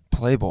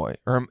Playboy,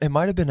 or it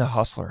might have been a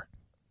Hustler.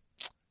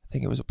 I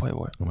think it was a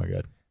Playboy, Oh my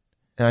God.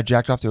 and I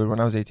jacked off to it when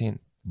I was 18.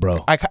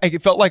 Bro.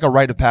 It felt like a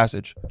rite of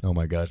passage, Oh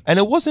my God. and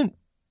it wasn't.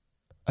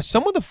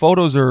 Some of the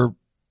photos are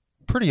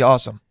pretty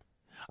awesome.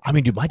 I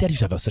mean, dude, my dad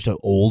used to have such an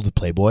old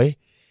Playboy.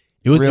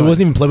 It wasn't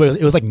even Playboy.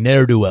 It was like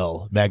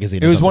Ne'er-Do-Well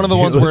magazine. It was one of the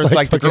ones where it's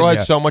like the girl had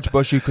fucking, so much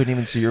bush you couldn't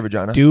even see your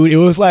vagina. Dude, it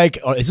was like,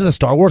 is this a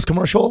Star Wars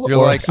commercial? You're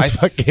Or like, is this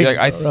fucking-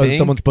 I or is think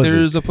someone's pussy?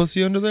 there's a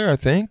pussy under there. I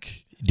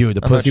think. Dude,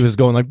 the pussy was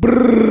going like,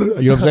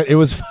 brrr, you know what I'm saying? It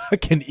was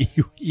fucking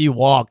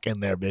Ewok in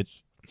there,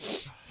 bitch.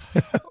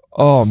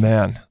 Oh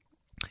man.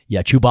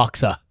 Yeah,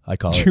 Chewbacca, I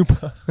call it.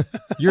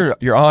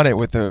 You're on it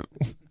with the.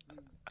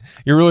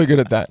 You're really good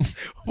at that.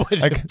 What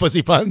is it,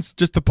 pussy puns?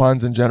 Just the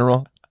puns in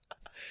general.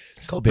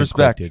 It's called being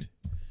Respect. quick, dude.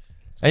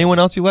 Anyone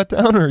else you let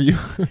down, or are you?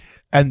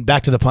 And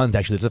back to the puns,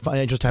 actually. It's a fun,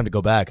 interesting time to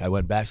go back. I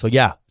went back. So,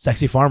 yeah,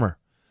 sexy farmer.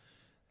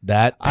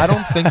 That. I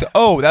don't think.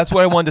 That's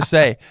what I wanted to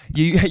say.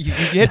 You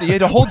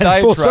had a whole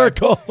diatribe. Full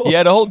circle. You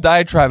had a whole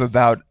diatribe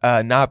about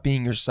not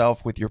being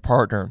yourself with your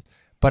partner.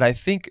 But I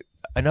think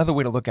another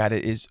way to look at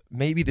it is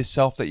maybe the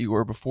self that you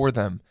were before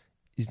them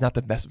is not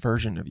the best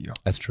version of you.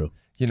 That's true.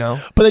 You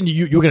know? But then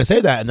you were going to say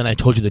that, and then I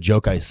told you the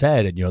joke I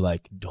said, and you're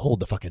like, hold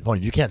the fucking phone.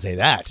 If you can't say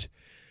that,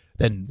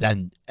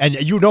 then and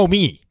you know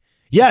me.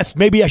 Yes,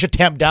 maybe I should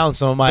tamp down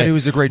some of my. But it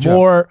was a great job.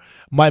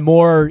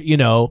 more,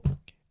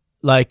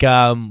 like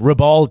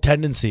ribald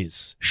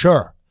tendencies.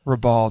 Sure.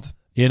 Ribald.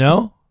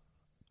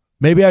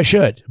 Maybe I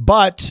should.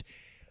 But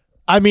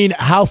I mean,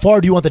 how far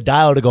do you want the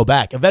dial to go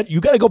back?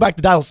 You got to go back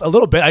the dial a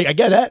little bit. I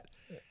get it.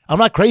 I'm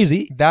not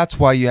crazy. That's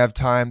why you have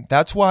time.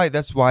 That's why.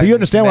 Do you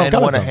understand where I'm men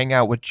coming want to from? hang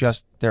out with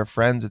just their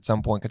friends at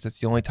some point because it's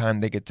the only time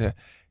they get to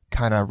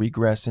kind of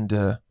regress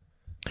into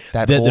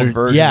that old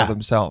version of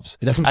themselves.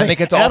 That's what I'm saying. And they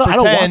get to And all I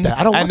don't want pretend. that.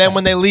 I don't want and then that.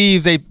 when they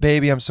leave,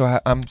 baby, I'm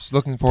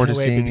looking forward to Can't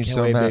wait, seeing baby, you can't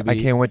so wait, much. I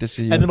baby. can't wait to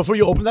see you. And then before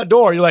you open that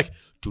door, you're like,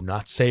 do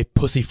not say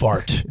pussy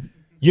fart.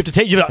 You have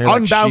to You're like,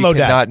 undownload she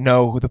that. cannot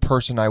know who the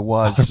person I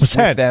was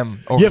 100%. with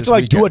them over You have to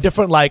this do a weekend.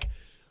 different like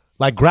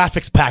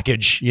graphics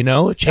package, change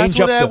That's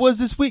what up that was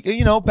this week.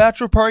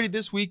 Bachelor party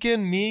this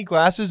weekend, me,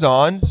 glasses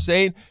on,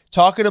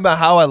 talking about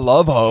how I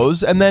love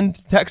hoes, and then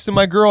texting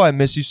my girl, I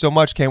miss you so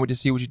much, can't wait to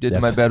see what you did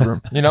in my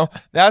bedroom.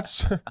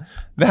 That's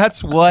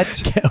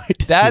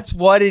what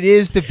what it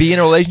is to be in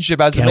a relationship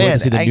as Can't a wait man. to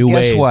see the And new guess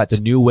ways. what? The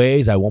new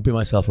ways. I won't be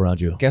myself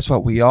around you. Guess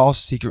what? We all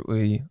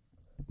secretly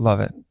love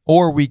it.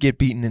 Or we get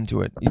beaten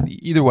into it.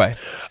 Either way.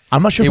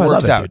 I'm not sure It if I love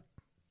works it, out. dude.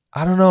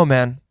 I don't know,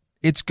 man.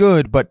 It's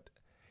good, but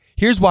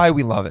here's why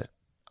we love it,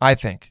 I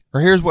think.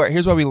 Or here's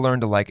why we learn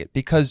to like it.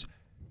 Because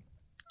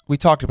we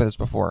talked about this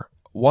before.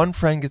 One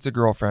friend gets a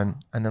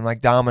girlfriend, and then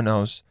like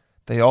dominoes,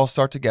 they all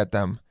start to get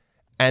them.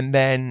 And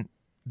then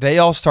they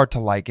all start to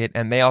like it,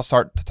 and they all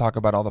start to talk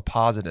about all the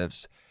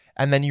positives.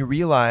 And then you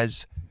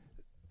realize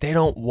they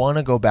don't want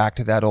to go back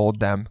to that old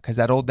them because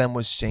that old them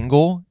was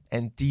single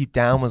and deep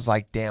down was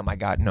like, damn, I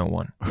got no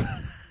one.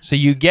 So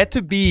you get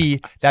to be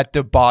that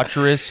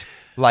debaucherous,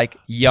 like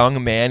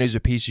young man who's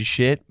a piece of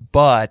shit,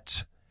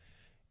 but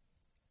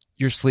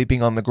you're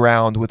sleeping on the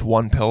ground with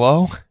one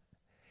pillow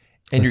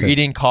and Listen, you're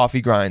eating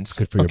coffee grinds.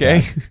 Good for your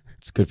back.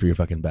 It's good for your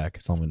fucking back.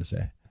 That's all I'm going to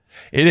say.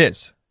 It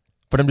is.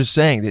 But I'm just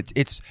saying that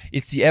it's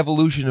the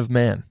evolution of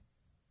man.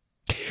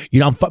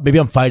 Maybe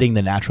I'm fighting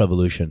the natural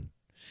evolution.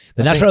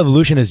 The natural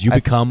evolution is you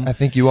become. I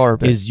think you are a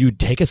bit. Is you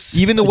take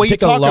Even the way you take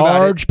talk a about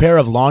large pair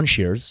of lawn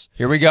shears.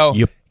 Here we go.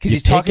 You Because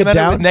he's take talking it about it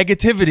down. with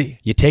negativity.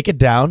 You take it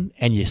down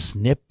and you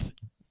snip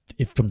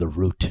it from the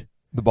root.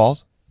 The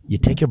balls? You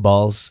take your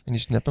balls. And you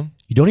snip them?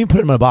 You don't even put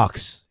them in a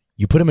box.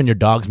 You put them in your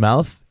dog's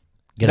mouth.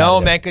 Get out No,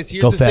 of there. man, because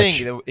here's Go the fetch.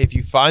 thing. If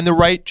you find the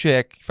right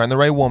chick, you find the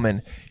right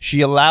woman,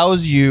 she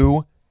allows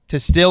you to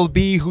still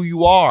be who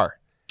you are.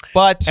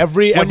 But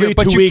Every 2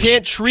 but you weeks,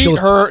 can't treat she'll-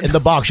 her. in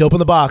the box. She'll open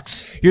the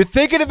box. You're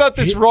thinking about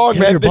this wrong,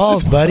 Here are man. your This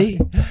balls, is buddy.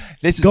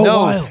 This is Go no.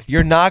 wild.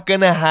 You're not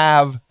gonna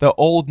have the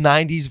old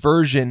 '90s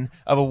version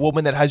of a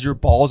woman that has your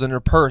balls in her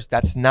purse.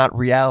 That's not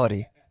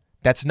reality.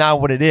 That's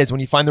not what it is.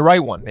 When you find the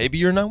right one, maybe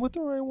you're not with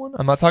the right one.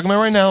 I'm not talking about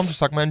right now. I'm just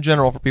talking about in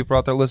general for people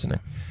out there listening.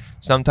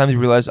 Sometimes you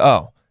realize,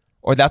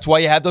 or that's why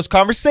you have those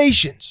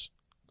conversations.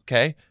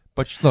 Okay,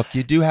 but look,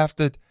 you do have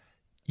to.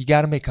 You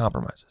got to make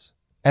compromises.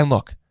 And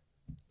look,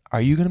 are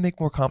you going to make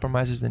more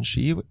compromises than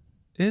she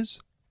is?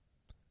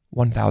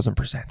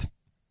 1,000%.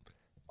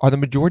 Are the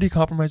majority of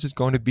compromises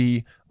going to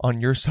be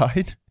on your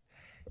side?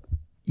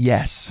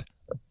 Yes.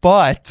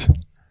 But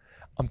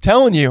I'm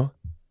telling you,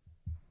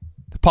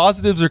 the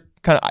positives are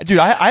kind of... Dude,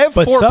 I have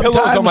 4 pillows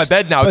on my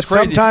bed now. It's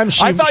crazy. Sometimes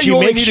she, I thought she you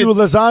only makes needed, you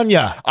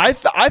lasagna. I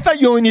thought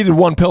you only needed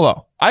 1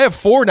 pillow. I have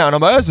 4 now. And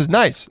I'm like, this is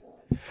nice.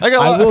 I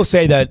will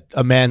say that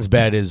a man's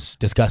bed is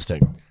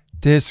disgusting.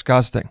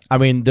 Disgusting. I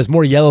mean, there's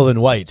more yellow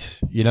than white.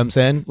 You know what I'm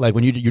saying? Like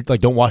when you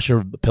like don't wash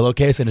your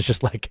pillowcase and it's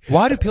just like.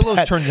 Why do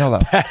pillows turn yellow?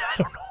 I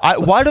don't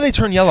know. Why do they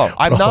turn yellow?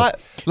 I'm not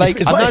like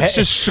Is I'm my not head-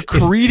 just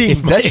secreting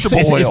is my- vegetable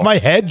is oil. my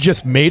head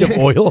just made of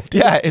oil?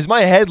 Yeah, is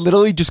my head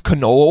literally just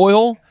canola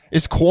oil?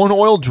 Is corn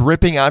oil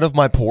dripping out of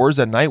my pores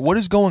at night? What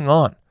is going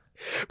on?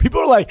 People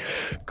are like,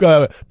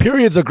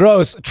 periods are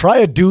gross. Try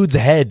a dude's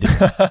head.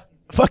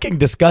 Fucking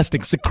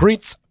disgusting.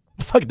 Secretes.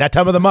 Fuck that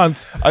time of the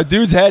month. A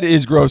dude's head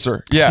is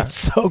grosser. Yeah. It's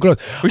so gross.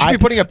 We should be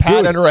putting a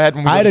pad under our head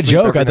when we I go had to a sleep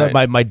joke. every I thought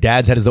night. my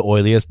dad's head is the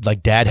oiliest.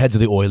 Like dad heads are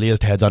the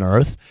oiliest heads on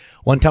earth.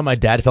 One time my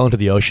dad fell into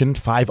the ocean.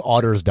 5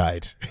 otters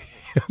died.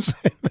 You know what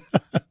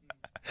I'm saying?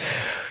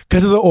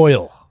 Because of the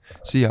oil.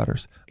 Sea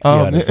otters. Sea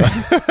otters.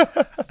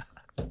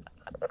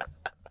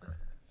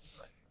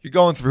 You're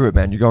going through it,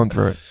 man. You're going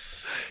through it.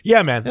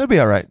 Yeah, man. It'll be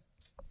all right.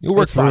 You'll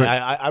work It's through fine.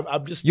 it.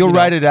 I'm just. You'll you know,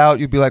 write it out.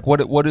 You'll be like,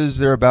 what is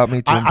there about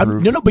me to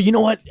improve? No, but you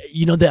know what?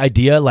 You know the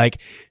idea. Like,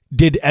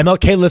 did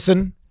MLK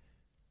listen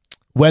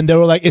when they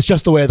were like, "It's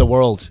just the way of the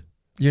world.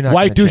 You're not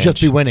White gonna dudes just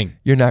change. be winning."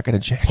 You're not going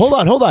to change. Hold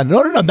on.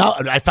 No. Now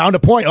I found a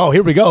point. Oh,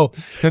 here we go.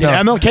 Did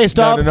MLK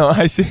stop? No.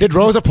 I see. Did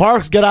Rosa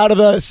Parks get out of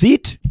the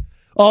seat?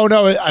 Oh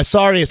no,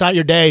 sorry, it's not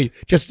your day.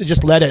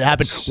 Just let it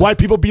happen. White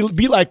people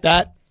be like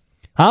that,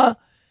 huh?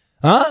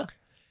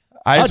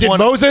 Did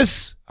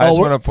Moses? I just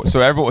want to.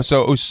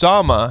 So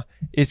Usama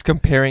is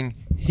comparing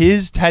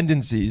his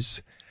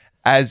tendencies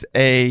as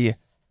a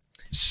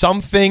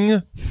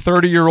something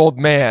 30-year-old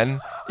man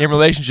in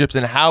relationships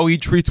and how he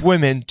treats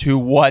women to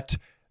what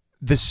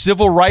the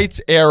civil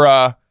rights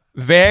era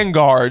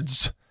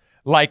vanguards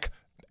like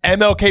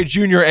MLK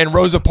Jr. and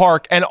Rosa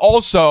Parks, and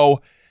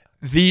also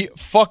the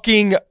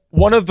fucking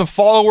one of the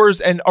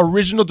followers and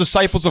original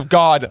disciples of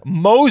God,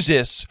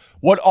 Moses,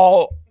 what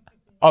all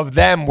of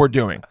them were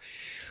doing.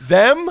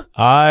 Usama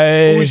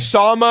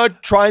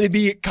trying to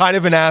be kind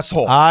of an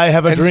asshole. I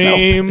have a and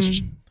dream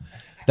selfish.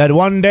 that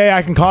one day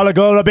I can call a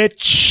girl a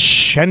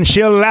bitch and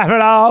she'll laugh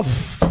it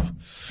off.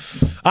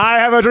 I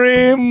have a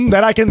dream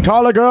that I can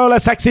call a girl a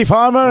sexy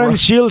farmer and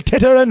she'll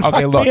titter and fuck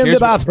me in the here's what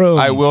bathroom.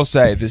 I will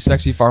say, the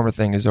sexy farmer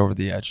thing is over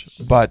the edge,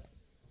 but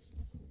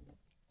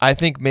I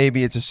think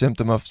maybe it's a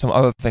symptom of some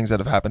other things that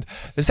have happened.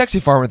 The sexy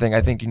farmer thing,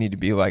 I think you need to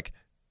be like,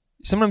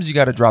 sometimes you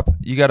got to draw the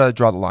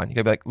line. You got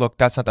to be like, look,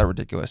 that's not that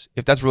ridiculous.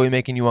 If that's really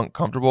making you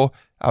uncomfortable,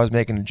 I was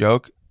making a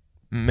joke.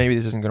 Maybe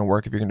this isn't going to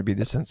work if you're going to be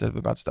this sensitive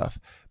about stuff.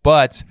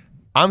 But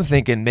I'm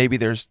thinking maybe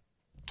there's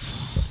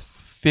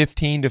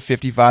 15 to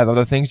 55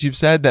 other things you've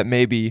said that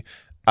maybe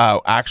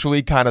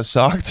actually kind of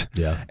sucked.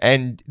 Yeah.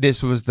 And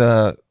this was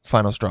the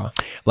final straw.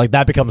 Like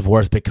that becomes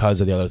worse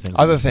because of the other things.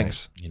 Other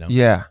things. You know?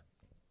 Yeah.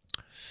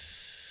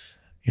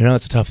 You know,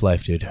 it's a tough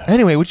life, dude.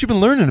 Anyway, what you been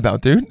learning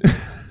about, dude? You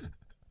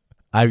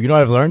know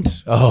what I've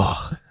learned?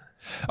 Oh,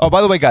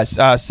 by the way, guys,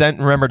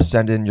 remember to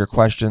send in your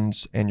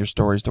questions and your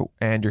stories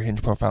and your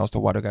Hinge profiles to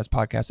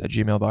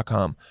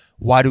whydoguyspodcast@gmail.com.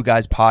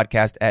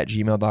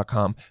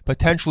 whydoguyspodcast@gmail.com.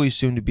 Potentially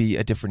soon to be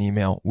a different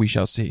email. We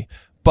shall see.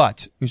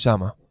 But,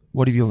 Usama,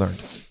 what have you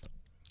learned?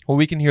 Well,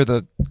 we can hear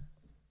the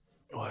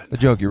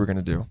joke you were going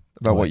to do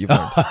about what you've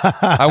learned.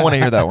 I want to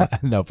hear that one.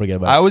 No, forget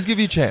about I it. always give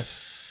you a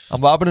chance.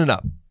 I'm lobbing it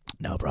up.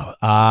 No, bro.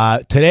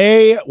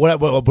 Today, we're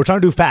trying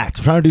to do facts.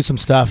 We're trying to do some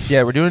stuff.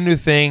 Yeah, we're doing a new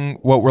thing.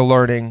 What we're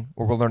learning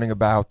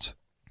about,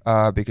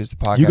 because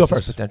the You go podcast is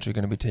first. potentially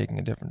going to be taking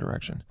a different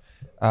direction.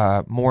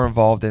 More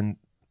involved in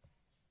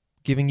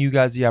giving you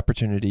guys the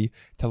opportunity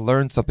to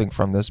learn something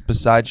from this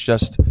besides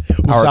just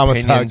our Usama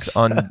opinions sucks.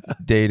 on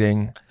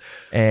dating.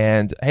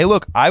 And hey,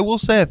 look, I will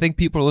say I think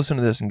people are listening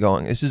to this and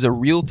going, this is a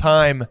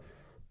real-time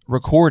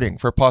recording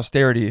for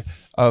posterity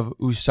of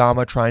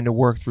Usama trying to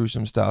work through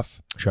some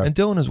stuff. Sure. And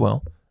Dylan as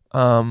well.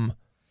 And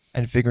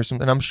figure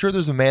something. I'm sure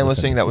there's a man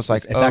listening that was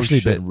like, it's oh, actually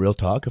shit. been real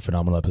talk, a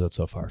phenomenal episode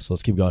so far. So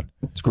let's keep going.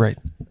 It's great.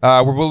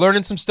 We're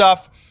learning some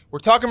stuff. We're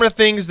talking about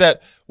things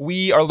that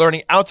we are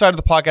learning outside of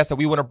the podcast that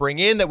we want to bring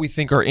in that we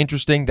think are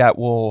interesting that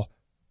will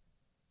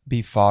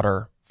be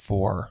fodder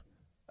for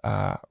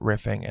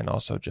riffing and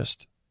also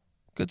just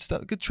good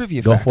stuff, good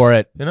trivia Go facts. for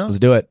it. You know? Let's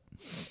do it.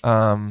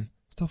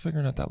 Still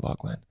figuring out that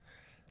log line.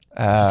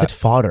 Is it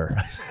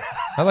fodder?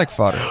 I like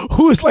fodder.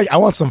 Who's like, I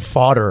want some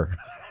fodder.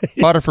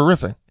 Fodder for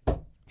riffing.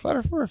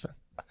 Fodder for riffing.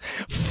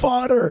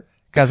 Fodder.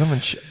 Guys, I'm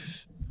in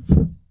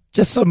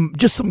Just some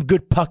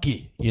good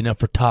pucky,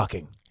 for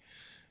talking.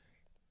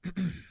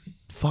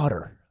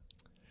 Fodder.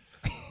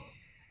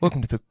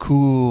 Welcome to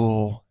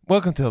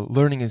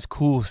Learning is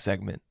Cool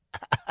segment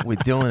with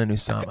Dylan and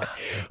Usama.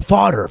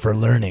 Fodder for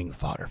learning.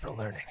 Fodder for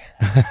learning.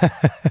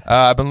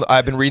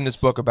 I've been reading this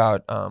book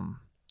about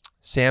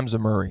Sam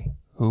Zamuri,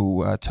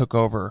 who took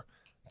over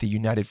the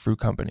United Fruit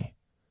Company.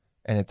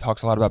 And it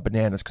talks a lot about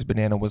bananas because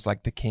banana was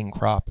like the king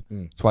crop.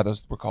 That's why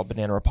those were called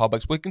banana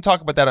republics. We can talk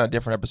about that on a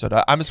different episode.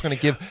 I'm just going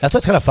to give... That's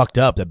what's kind of fucked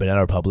up, that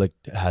Banana Republic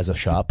has a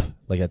shop.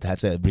 Like,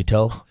 that's a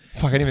retail.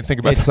 Fuck, I didn't even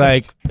think about It's that.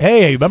 like,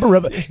 hey,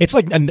 remember... It's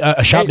like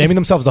a shop naming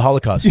themselves the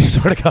Holocaust. I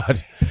swear to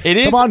God. It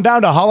is. Come on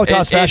down to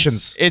Holocaust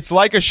Fashions. It's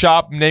like a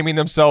shop naming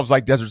themselves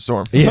like Desert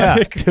Storm. Yeah,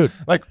 Like, dude.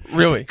 Like,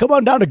 really. Come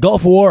on down to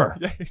Gulf War.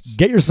 Yes.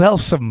 Get yourself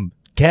some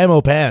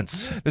camo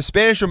pants. The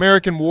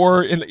Spanish-American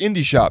War in the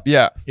indie shop.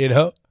 Yeah.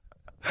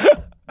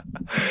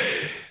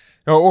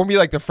 Or be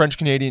like the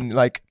French-Canadian,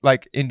 like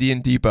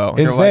Indian Depot. And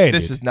Insane. you're like,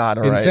 this dude. is not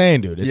all right.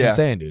 Insane, dude. It's Yeah.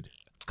 insane, dude.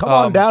 Come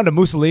on down to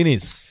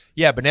Mussolini's.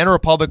 Yeah, Banana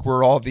Republic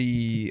were all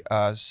the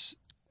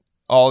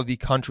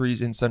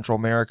countries in Central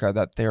America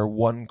that their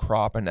one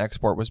crop and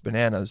export was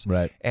bananas.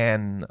 Right.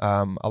 And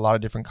a lot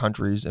of different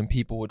countries and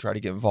people would try to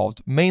get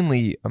involved,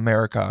 mainly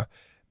America,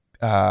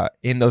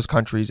 in those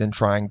countries and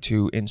trying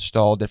to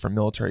install different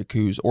military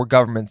coups or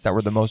governments that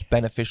were the most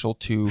beneficial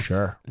to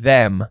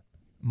them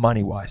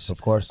money-wise.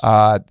 Of course.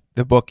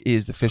 The book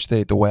is The Fish That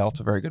Ate the Whale. It's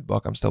a very good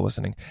book. I'm still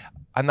listening.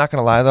 I'm not going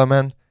to lie, though,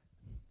 man.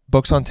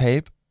 Books on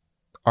tape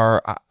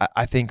are,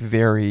 I think,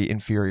 very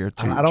inferior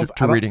to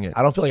reading it.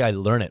 I don't feel like I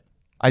learn it.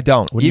 I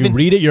don't. When you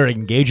read it, you're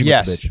engaging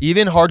with the bitch.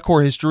 Even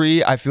hardcore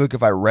history, I feel like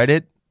if I read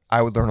it,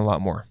 I would learn a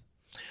lot more.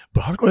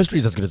 But hardcore history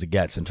is as good as it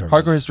gets in terms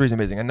Hardcore of... history is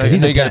amazing. I know, 'Cause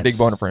he's you got a big intense.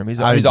 boner for him. He's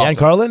Dan awesome.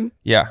 Carlin?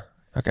 Yeah.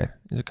 Okay.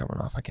 Is it coming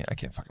off? I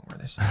can't fucking wear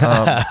this.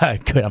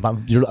 Good.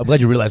 I'm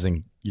glad you're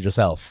realizing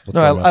yourself. What's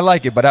No, going on? I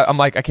like it, but I'm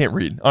like, I can't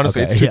read.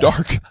 Honestly, Okay, it's too yeah.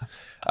 dark.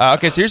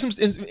 Okay, so here's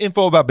some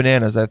info about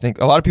bananas. I think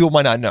a lot of people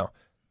might not know.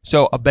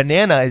 So a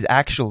banana is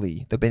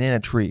actually the banana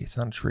tree. It's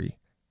not a tree.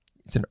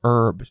 It's an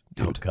herb,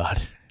 Oh, dude.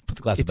 God. Put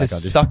the glasses It's a back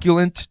on, dude.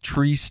 succulent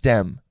tree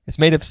stem. It's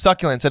made of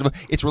succulent.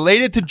 It's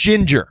related to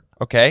ginger.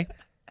 Okay.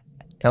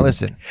 Now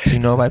listen. So you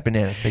know about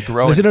bananas? They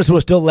grow. Listeners who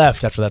are still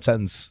left after that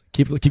sentence,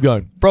 keep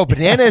going. Bro,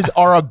 bananas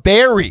are a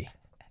berry.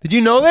 Did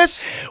you know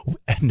this?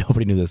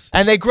 Nobody knew this.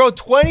 And they grow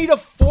 20 to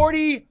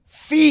 40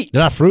 feet.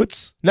 They're not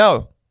fruits?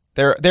 No,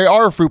 they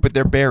are a fruit, but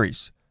they're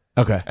berries.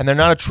 Okay. And they're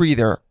not a tree.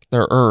 They're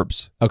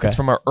herbs. Okay. It's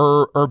from a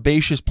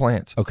herbaceous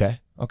plant. Okay.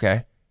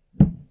 Okay.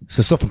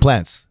 So still from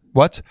plants.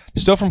 What?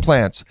 Still from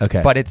plants.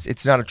 Okay. But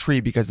it's not a tree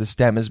because the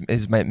stem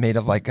is made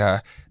of like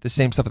the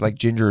same stuff that like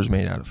ginger is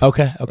made out of.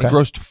 Okay. Okay. It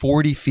grows to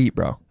 40 feet,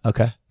 bro.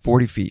 Okay.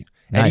 40 feet.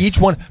 And Nice. each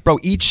one, bro,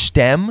 each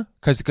stem,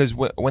 because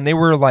when they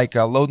were like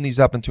loading these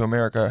up into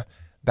America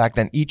back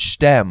then, each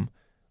stem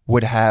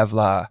would have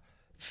 10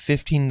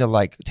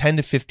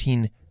 to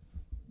 15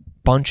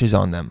 bunches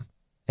on them.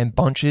 And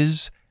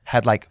bunches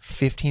had like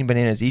 15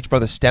 bananas each. Bro,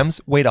 the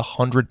stems weighed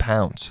 100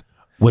 pounds.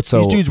 What? So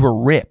These dudes were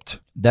ripped.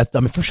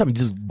 for sure,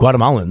 these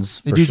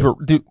Guatemalans. The for dudes sure.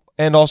 were,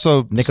 and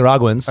also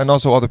Nicaraguans. and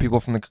also other people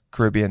from the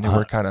Caribbean who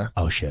were kind of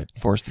Oh shit.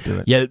 forced to do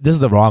it. Yeah, this is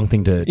the wrong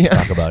thing to Yeah.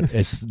 talk about.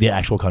 It's the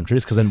actual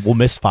countries, because then we'll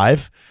miss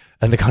 5,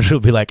 and the country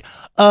will be like,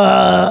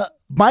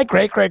 my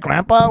great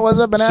grandpa was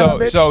a banana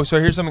bitch. So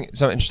here's something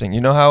interesting.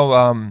 You know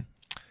how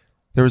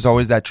there was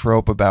always that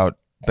trope about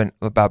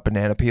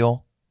banana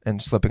peel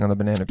and slipping on the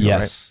banana peel,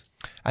 Yes.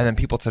 right? And then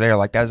people today are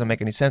like, that doesn't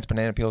make any sense.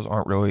 Banana peels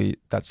aren't really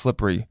that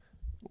slippery.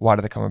 Why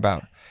did they come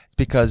about? It's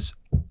because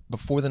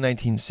before the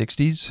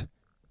 1960s,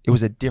 it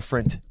was a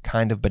different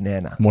kind of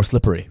banana. More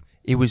slippery.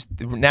 It was,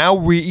 now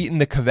we're eating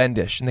the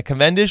Cavendish, and the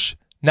Cavendish,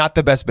 not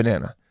the best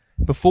banana.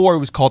 Before it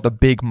was called the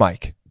Big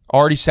Mike.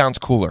 Already sounds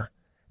cooler.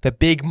 The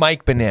Big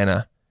Mike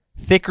banana,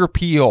 thicker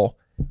peel.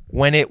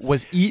 When it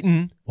was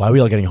eaten, Why are we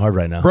all getting hard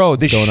right now? bro,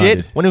 the What's going on, shit,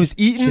 dude? when it was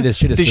eaten, Shit is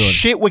the doing.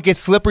 shit would get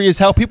slippery as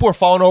hell. People were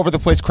falling over the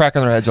place,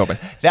 cracking their heads open.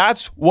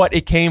 That's what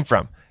it came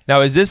from.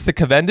 Now, is this the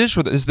Cavendish or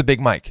is this the Big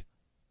Mike?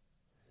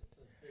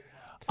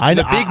 I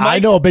know, the Big I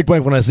Mike's- know a Big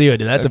Mike when I see it.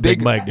 Dude. That's a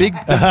Big Mike. Dude.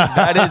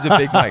 That is a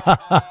Big Mike,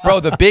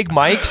 bro. The Big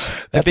Mikes,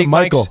 That's a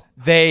Michael.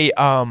 they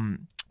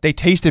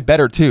tasted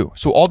better too.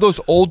 So all those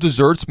old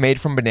desserts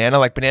made from banana,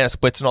 like banana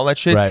splits and all that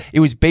shit, Right.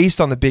 it was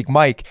based on the Big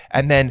Mike.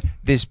 And then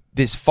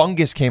this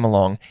fungus came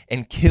along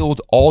and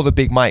killed all the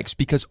Big Mikes,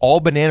 because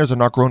all bananas are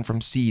not grown from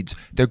seeds.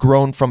 They're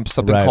grown from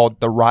something Right. called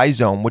the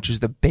rhizome, which is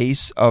the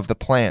base of the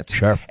plant.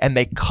 Sure. And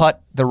they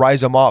cut the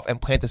rhizome off and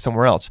plant it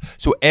somewhere else.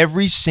 So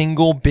every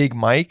single Big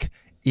Mike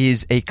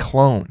is a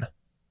clone.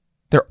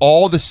 They're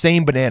all the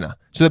same banana.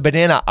 So the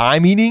banana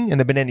I'm eating and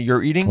the banana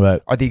you're eating Right.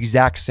 are the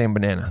exact same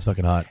banana. It's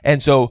fucking hot.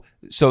 And so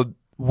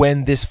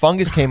when this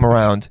fungus came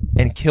around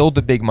and killed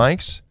the Big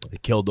Mikes,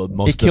 It killed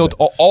most it killed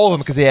of it. all of them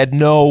because they had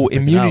no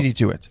immunity out.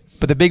 to it.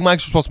 But the Big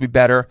Mikes were supposed to be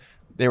better.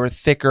 They were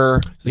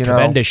thicker. The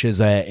Cavendish is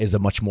a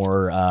much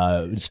more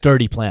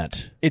sturdy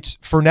plant. It's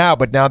for now,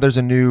 but now there's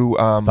a new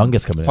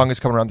Fungus coming in.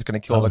 around that's going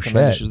to kill Oh, the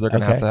Cavendishes. shit. They're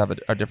going to Okay. have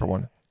a different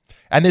one.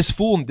 And this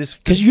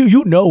Because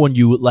you know when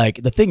you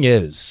like, the thing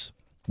is,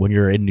 when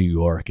you're in New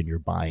York and you're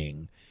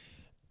buying,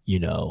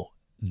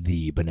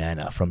 the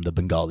banana from the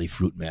Bengali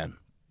fruit man,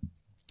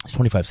 it's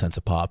 25 cents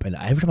a pop, and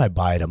every time I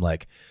buy it, I'm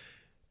like,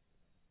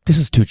 this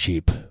is too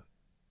cheap.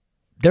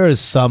 There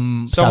is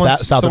some South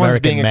someone's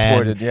American being man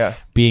exploited, yeah.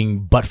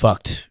 being butt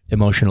fucked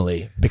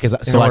emotionally because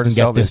so I order can to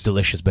sell get this this.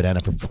 delicious banana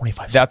for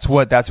 25 That's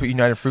cents. what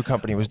United Fruit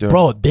Company was doing.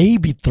 Bro, they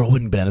be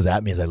throwing bananas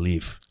at me as I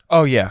leave.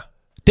 Oh yeah.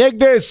 Take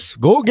this.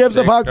 Who gives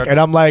a fuck? And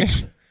I'm like,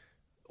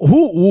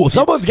 who?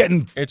 Someone's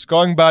getting It's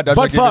going bad. I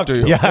butt give it fucked. to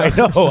you. Yeah, I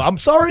know. I'm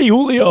sorry,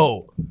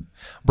 Julio.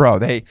 Bro,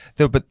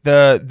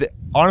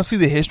 honestly,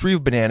 the history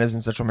of bananas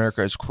in Central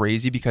America is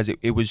crazy because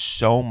it was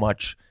so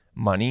much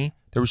money.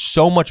 There was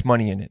so much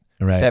money in it.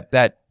 Right.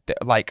 That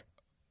like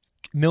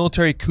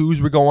military coups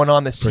were going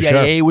on. The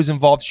CIA was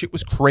involved. Shit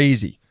was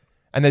crazy.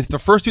 And the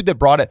first dude that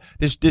brought it,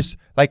 this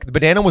like the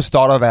banana was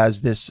thought of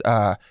as this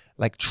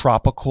like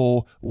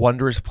tropical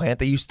wondrous plant.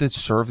 They used to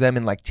serve them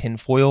in like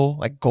tinfoil,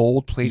 like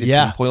gold plated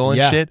tinfoil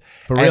and shit.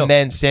 for real. And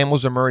then Samuel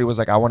Zamuri was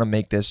like, I want to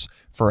make this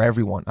for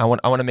everyone. I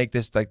want to make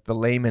this like the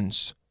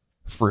layman's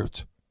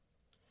fruit.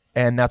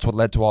 And that's what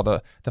led to all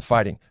the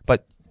fighting.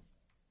 But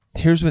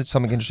here's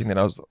something interesting that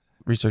I was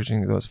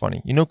researching that was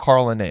funny. You know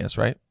Carl Linnaeus,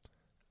 right?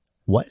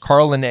 What?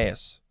 Carl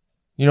Linnaeus.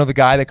 You know the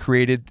guy that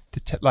created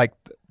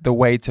the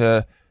way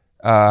to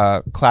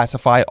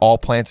classify all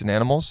plants and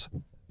animals?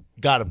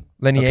 Got him.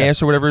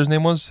 Linnaeus or whatever his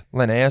name was.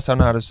 Linnaeus, I don't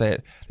know how to say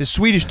it. This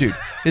Swedish dude.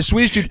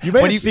 You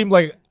made it seem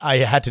like I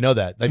had to know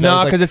that. Like, No, I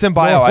was because like, it's in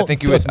bio. no, I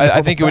think you would.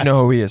 I think you would know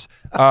who he is.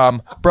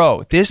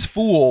 Bro, this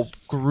fool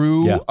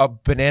grew Yeah. a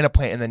banana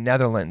plant in the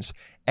Netherlands,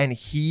 and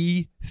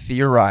he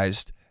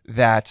theorized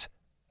that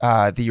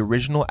the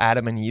original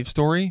Adam and Eve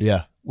story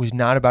was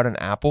not about an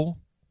apple.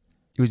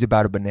 It was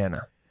about a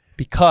banana.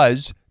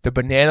 Because the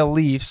banana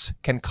leaves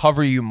can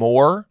cover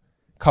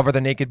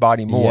the naked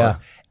body more. Yeah.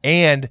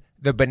 And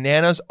the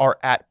bananas are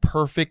at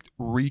perfect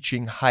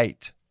reaching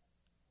height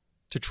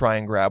to try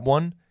and grab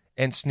one.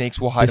 And snakes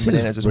will hide This in is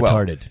bananas as well.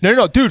 retarded.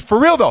 No, dude, for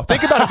real though.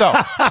 Think about it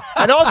though.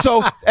 and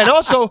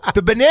also,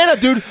 the banana,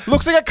 dude,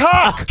 looks like a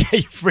cock. Okay,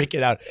 you're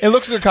freaking out. It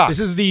looks like a cock. Does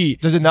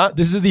it not?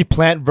 This is the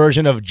plant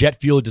version of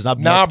jet fuel. Does not.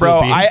 Nah, melt bro.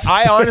 steel beams.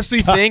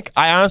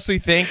 I honestly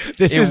think.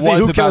 This it is the was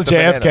Who about Killed the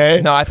JFK?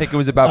 banana. No, I think it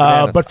was about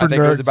bananas. But for I think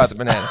it was nerds. about the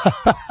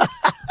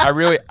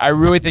bananas. I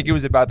really think it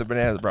was about the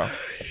bananas, bro.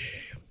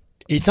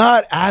 It's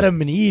not Adam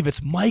and Eve.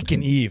 It's Mike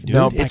and Eve. Dude.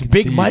 No, it's Mike and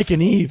Big Steve. Mike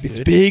and Eve. It's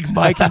Big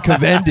Mike and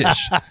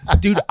Cavendish.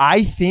 Dude,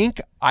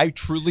 I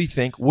truly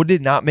think, would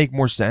it not make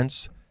more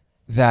sense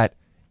that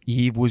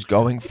Eve was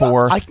going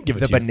for I can give it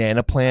the to you.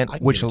 banana plant, I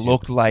can which give it to you.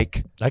 looked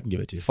like I can give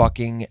it to you.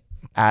 fucking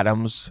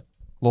Adam's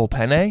little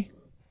penne?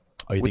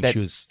 Oh, you with think that- she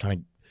was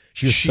trying?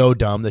 She was so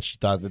dumb that she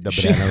thought that the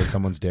banana was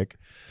someone's dick.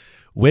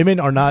 Women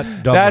are not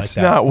dumb That's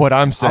like that. not what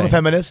I'm saying. I'm a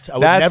feminist. I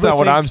would That's never not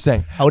what think- I'm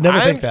saying. I would never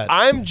think that.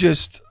 I'm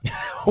just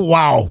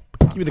Wow.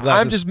 Give me the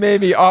glasses. I'm just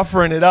maybe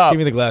offering it up. Give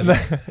me the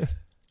glasses.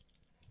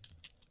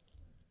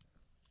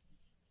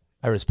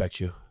 I respect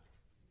you,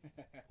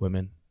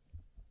 women.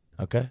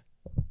 Okay.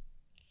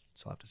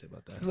 That's all I have to say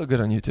about that. You look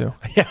good on you too.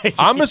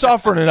 I'm just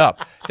offering it up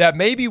that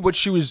maybe what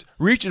she was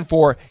reaching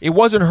for, it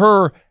wasn't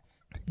her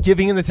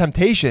giving in the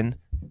temptation.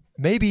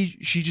 Maybe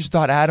she just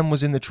thought Adam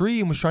was in the tree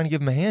and was trying to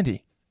give him a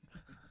handy.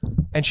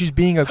 And she's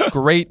being a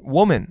great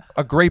woman,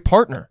 a great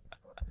partner.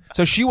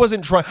 So she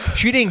wasn't trying,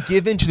 she didn't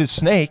give in to the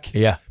snake.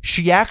 Yeah.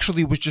 She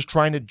actually was just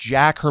trying to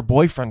jack her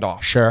boyfriend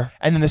off. Sure.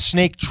 And then the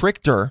snake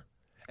tricked her.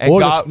 And Or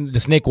God, the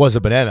snake was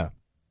a banana.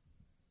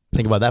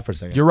 Think about that for a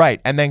second. you're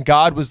right. And then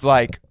God was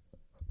like,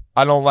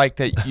 I don't like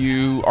that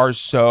you are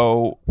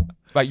so,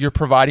 like you're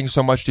providing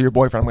so much to your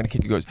boyfriend. I'm going to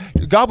kick you guys.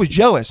 God was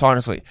jealous,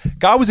 honestly.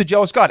 God was a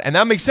jealous God. And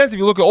that makes sense if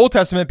you look at Old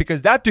Testament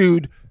because that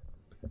dude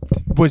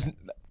was,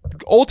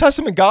 Old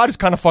Testament God is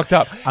kind of fucked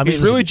up. I mean,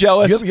 he's really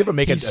jealous. You ever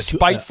make he's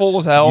spiteful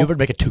as hell. You ever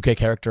make a 2K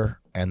character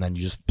and then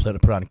you just put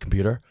it on a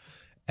computer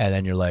and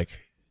then you're like,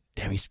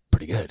 damn, he's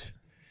pretty good.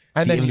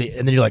 and then and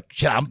then you're like,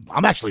 shit,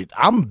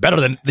 I'm better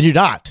than you're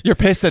not. you're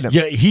pissed at him.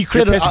 Yeah, he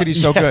created. pissed 'cause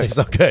he's so good. He's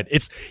so good.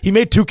 He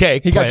made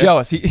 2K. He got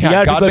jealous.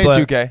 had God 2K made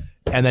player, 2K.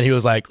 and then he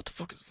was like, what the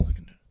fuck is this?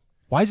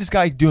 Why is this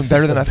guy doing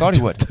better than I thought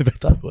he would?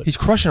 He's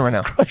crushing right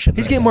now. crushing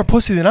He's right getting now. more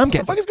pussy than I'm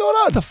getting. What the fuck is going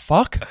on? What the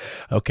fuck?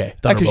 Okay,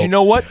 Because you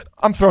know what?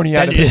 I'm throwing you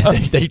out then, of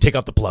it. then you take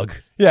off the plug.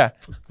 Yeah.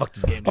 Fuck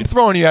this game, I'm dude.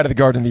 throwing you out of the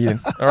Garden of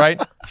Eden. All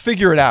right?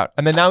 Figure it out.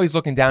 And then now he's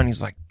looking down.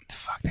 He's like,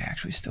 fuck, they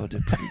actually still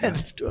did pretty good.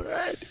 It's doing all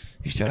right.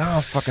 He said,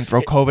 I'll fucking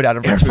throw COVID at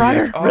him for Air 2 fryer?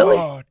 years. Really?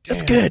 Oh,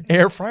 That's damn. good.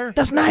 Air fryer?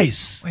 That's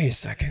nice. Wait a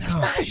second. That's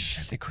nice.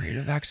 Shit, they created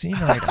a vaccine.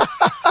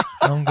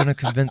 I'm going to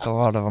convince a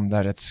lot of them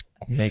that it's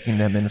making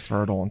them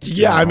infertile. And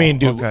Yeah, I mean,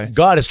 dude, Okay.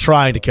 God is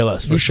trying to kill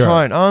us for He's sure.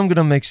 trying. I'm going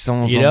to make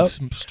some of You them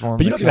know? storm.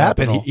 But you know what's gonna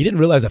happen? He didn't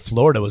realize that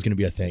Florida was gonna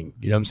be a thing.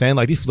 You know what I'm saying?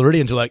 Like these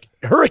Floridians are like,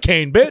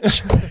 hurricane,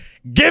 bitch,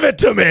 give it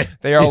to me.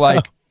 They are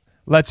like,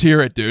 let's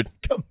hear it, dude.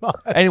 Come on.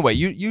 Anyway,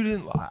 you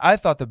didn't. I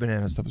thought the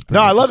banana stuff was pretty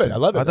No, I love it.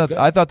 interesting. I love it. It's good.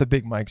 I thought the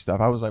Big Mike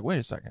stuff. I was like, wait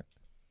a second.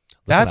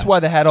 Listen, That's why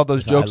they had all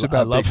those jokes I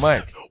about love- Big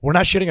Mike. We're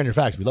not shitting on your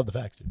facts. We love the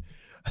facts, dude.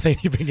 I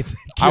think you're being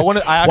insecure.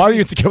 Why are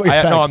you insecure with your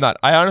facts? No, I'm not.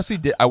 I honestly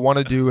did. I want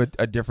to do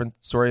a different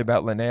story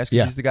about Linnaeus because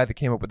Yeah. he's the guy that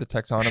came up with the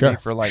taxonomy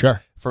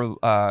Sure,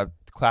 for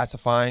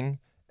classifying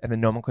and the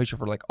nomenclature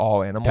for like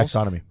all animals.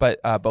 Taxonomy. But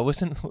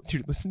listen,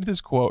 dude, listen to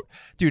this quote,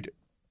 dude.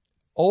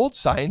 Old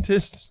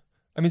scientists,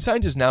 I mean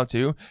scientists now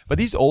too, but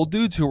these old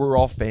dudes who were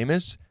all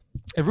famous,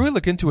 if you really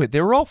look into it,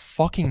 they were all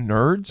fucking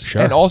nerds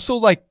Sure. and also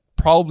like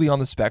probably on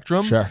the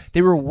spectrum. Sure.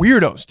 They were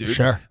weirdos, dude.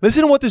 Sure.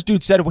 Listen to what this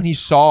dude said when he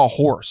saw a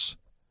horse.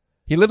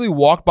 He literally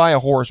walked by a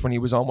horse when he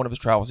was on one of his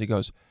travels. He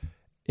goes,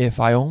 if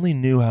I only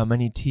knew how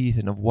many teeth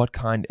and of what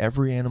kind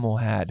every animal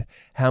had,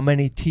 how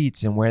many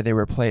teats and where they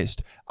were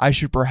placed, I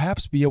should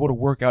perhaps be able to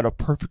work out a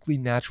perfectly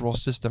natural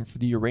system for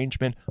the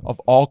arrangement of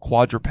all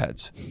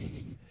quadrupeds.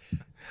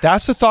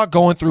 That's the thought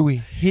going through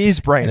his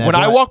brain. And When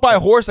I that- walk by a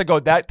horse, I go,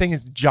 that thing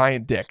is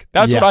giant dick.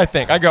 That's what Yeah. I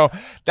think. I go,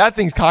 that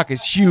thing's cock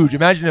is huge.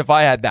 Imagine if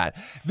I had that.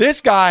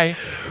 This guy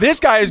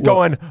is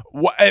going,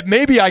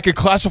 maybe I could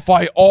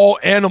classify all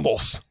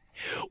animals.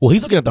 Well,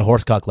 he's looking at the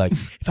horse cock like,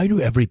 if I knew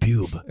every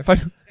pube If I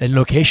and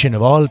location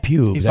of all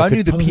pubes, if I could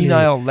knew the probably-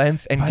 penile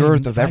length and if I-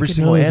 girth of if I every could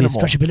single know animal,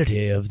 the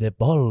stretchability of the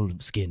ball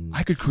skin.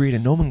 I could create a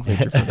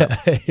nomenclature for them.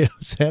 You know what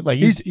I'm saying? Like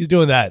he's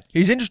doing that.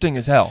 He's interesting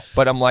as hell,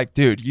 but I'm like,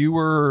 dude, you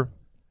were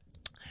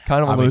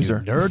kind of a I mean, loser.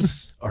 dude,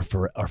 nerds are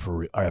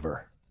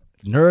forever.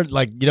 Nerd,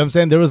 like, you know what I'm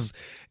saying? There was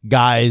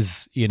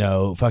guys, you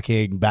know,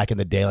 fucking back in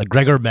the day, like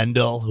Gregor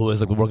Mendel, who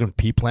was like working with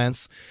pea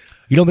plants.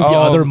 You don't think the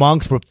Oh. other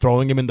monks were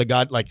throwing him in the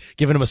god, like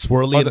giving him a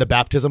swirly in the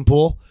baptism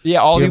pool? Yeah,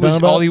 all You he know what I'm was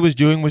talking all about? he was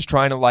doing was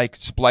trying to like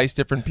splice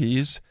different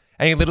peas,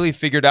 and he literally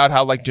figured out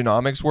how like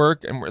genomics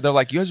work, and they're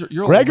like, you're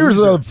Gregor's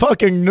a loser. a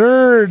fucking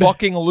nerd.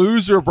 Fucking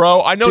loser,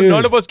 bro. I know Dude.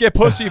 none of us get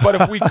pussy, but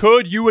if we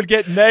could, you would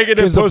get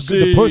negative 'Cause pussy.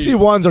 The pussy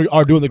ones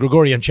are doing the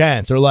Gregorian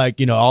chants. They're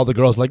like, all the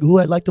girls like, ooh,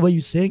 I like the way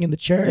you sing in the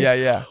chair.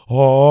 Yeah.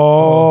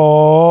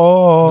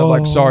 Oh. I'm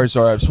like, sorry,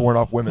 I've sworn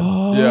off women.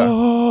 Yeah.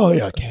 Oh,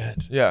 yeah, I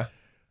can't. Yeah.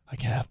 I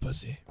can't have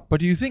pussy. But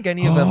do you think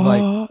any of them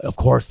like, Of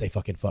course they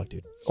fucking fuck,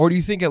 dude. or do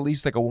you think at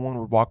least like a woman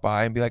would walk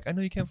by and be like, I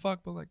know you can't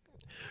fuck, but like,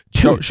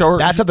 Dude, show her-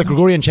 that's how the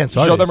Gregorian chant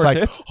started. show them It's her like,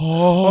 tits? oh.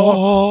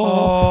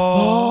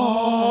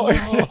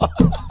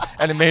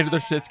 And it made their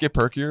shits get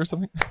perkier or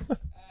something?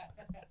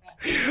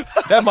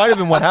 That might have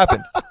been what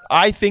happened.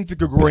 I think the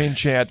Gregorian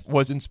chant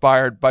was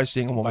inspired by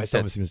seeing a woman's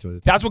someone tits. seems to-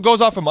 That's what goes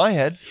off in my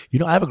head.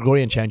 I have a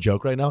Gregorian chant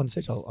joke right now on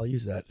stage. I'll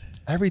use that.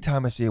 Every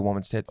time I see a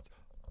woman's tits,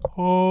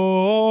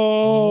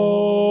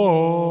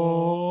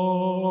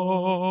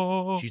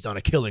 oh, She's on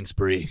a killing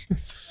spree.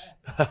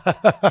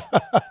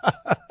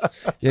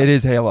 it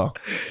is Halo.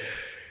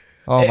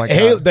 Oh my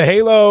god! The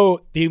Halo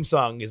theme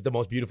song is the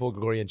most beautiful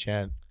Gregorian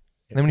chant.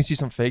 And then when you see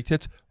some fake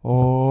tits,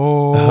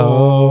 oh,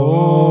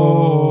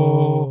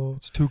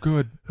 it's too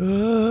good.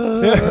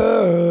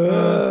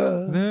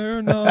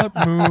 They're not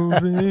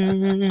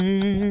moving,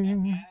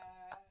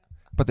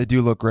 but they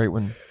do look great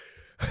when.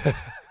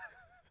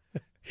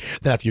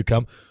 Then after you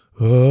come,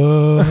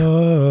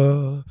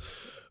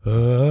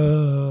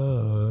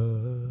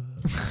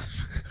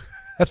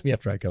 that's me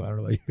after I come. I don't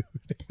know about you.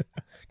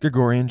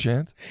 Gregorian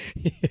chant.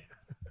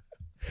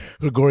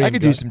 Gregorian. I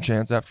could do some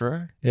chants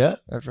after Yeah.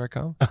 I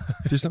come.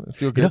 Do something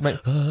feel good.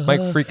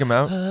 Might freak him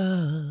out.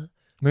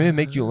 Maybe it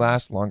make you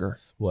last longer.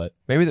 What?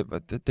 Maybe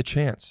the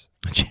chants.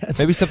 Chance.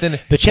 Maybe something.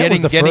 The chant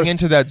was the getting first-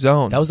 into that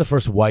zone. That was the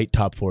first white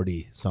top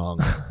 40 song.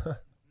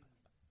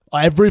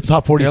 Every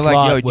top 40 They're slot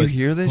like, yo, do you was.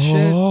 hear this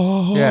shit?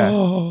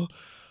 Yeah.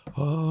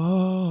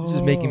 This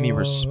is making me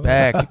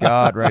respect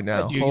God right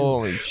now. Dude,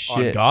 Holy On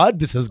shit. God,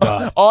 this is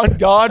God. On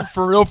God,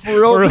 for real, for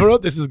real. For real,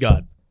 this is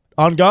God.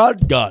 On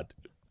God, God.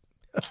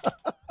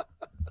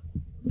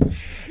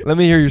 Let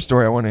me hear your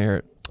story. I want to hear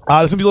it.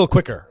 This is gonna be a little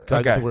quicker because I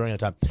Okay. think we're running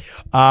out of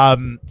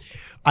time.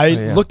 I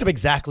yeah. looked up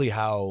exactly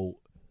how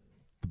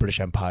the British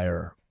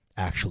Empire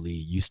actually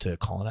used to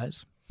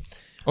colonize.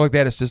 Oh, like they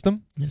had a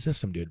system? The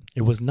system, dude.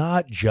 It was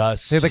not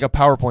just They had like a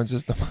PowerPoint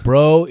system.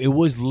 bro. It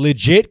was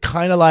legit,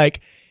 kind of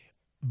like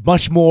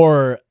much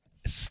more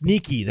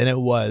sneaky than it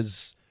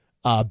was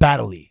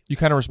battle-y. You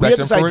kind of We respect have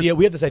them this for idea. it?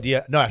 We have this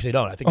idea. No, actually,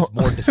 don't. I think it's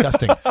more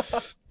disgusting.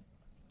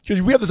 Because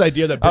we have this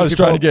idea that I was British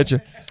trying to people get you.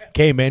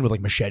 came in with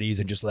like machetes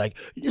and just like,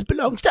 this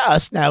belongs to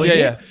us now. Yeah, innit?"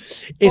 yeah.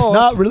 It's Oh,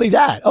 not really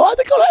that. Oh, I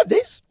think I'll have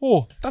this.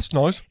 Oh, that's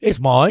nice. It's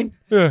mine.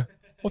 Yeah.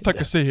 I'll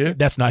take a seat here.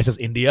 That's nice as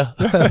India.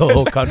 The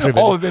whole country.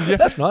 All of India.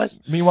 That's nice.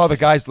 Meanwhile, the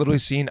guy's literally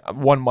seen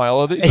 1 mile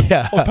of it.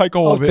 Yeah. I'll take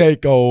all of it.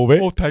 Take all of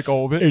it. I'll take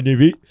all of it. Any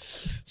of it.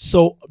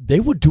 So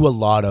they would do a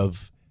lot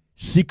of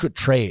secret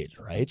trade,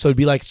 right? So it'd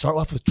be like start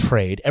off with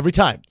trade every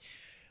time.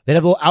 They'd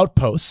have a little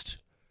outpost.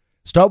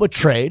 Start with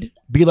trade.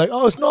 Be like,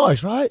 oh, it's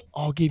nice, right?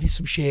 I'll give you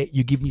some shit.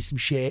 You give me some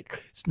shit.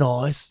 It's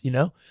nice,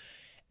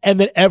 And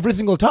then every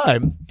single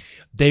time,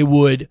 they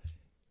would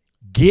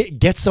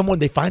get someone.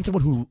 They find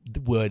someone who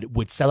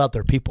would sell out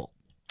their people.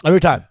 Every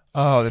time.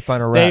 Oh, they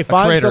find a rat. They a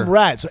find traitor. some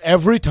rat. So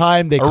every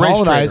time they race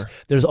colonize, trader.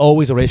 there's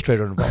always a race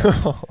trader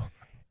involved.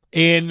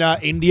 In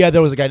India,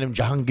 there was a guy named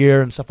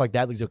Jahangir and stuff like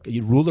that. These are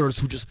rulers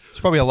who just There's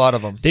probably a lot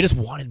of them. they just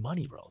wanted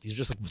money, bro. These are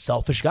just like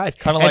selfish guys.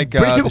 Kinda And like,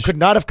 British people the could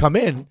not have come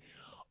in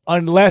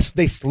unless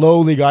they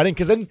slowly got in.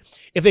 Because then,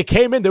 if they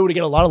came in, they would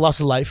get a lot of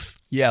loss of life.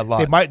 Yeah, a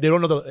lot. They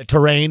don't know the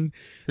terrain.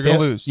 You're gonna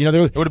They- lose. They,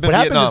 It would've been what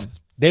happened Vietnam. is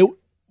they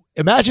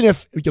imagine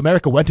if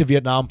America went to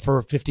Vietnam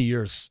for 50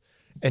 years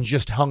and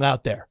just hung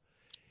out there.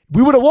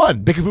 We would have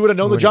won because we would have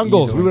known the would've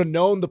jungles. easily. We would have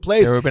known the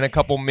place. There would have been a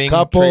couple Ming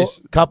couple race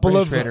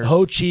of traders.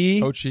 Ho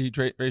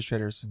Chi. Race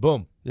traders.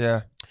 Boom.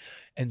 Yeah.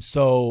 And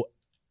so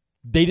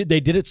they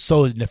did it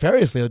so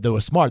nefariously that they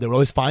were smart. They would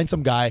always find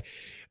some guy,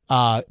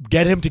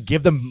 get him to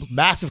give them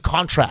massive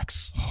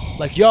contracts.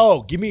 Like,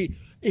 yo, give me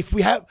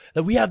we have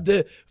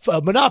the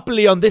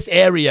monopoly on this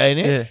area in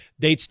it. Yeah.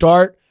 They'd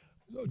start.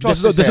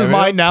 Just This this is area.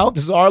 mine now.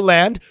 This is our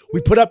land.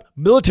 We put up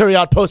military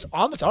outposts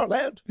on our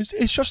land. It's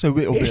just a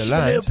little It's bit just of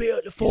a land. little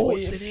bit of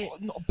forts in it.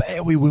 Not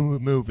bad. We were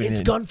moving It's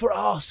in. gone for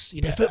us,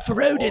 for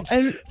rodents,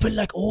 and- for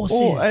like horses.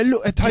 Oh, and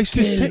look, it to tastes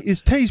kill.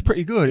 his tea's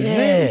pretty good. Isn't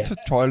Yeah. it? To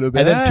try a little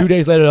bit. And of then that. 2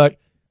 days later, like,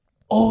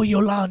 oh,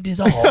 your land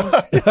is ours.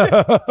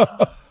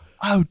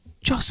 Oh,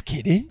 just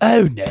kidding.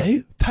 Oh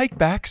no. Take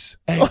backs.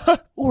 Hey,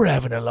 we're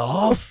having a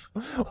laugh. I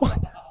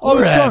We're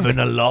was drunk. having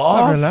a Having a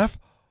laugh. laugh.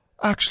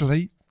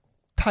 Actually,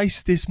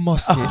 taste this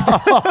musket.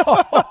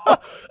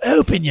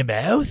 Open your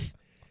mouth.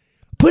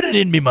 Put it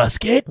in me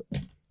musket.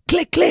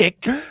 Click,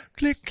 click.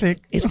 Click, click.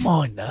 It's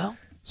mine now.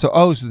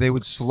 So they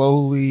would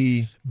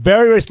slowly.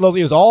 Very, very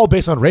slowly. It was all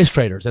based on race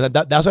traders. And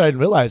that's what I didn't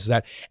realize is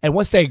that. And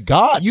once they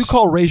got. You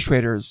call race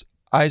traders.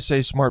 I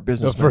say smart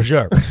businessmen. For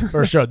sure.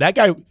 For sure. That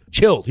guy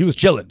chilled. He was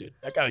chilling, dude.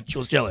 That guy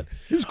was chilling.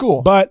 He was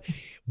cool. But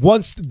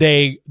once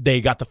they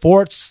got the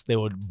forts, they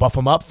would buff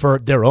them up for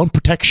their own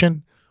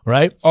protection,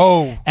 right?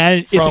 Oh,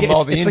 And it's, from like,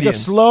 all it's, the it's like a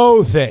Indians.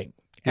 slow thing.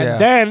 And Yeah.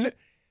 then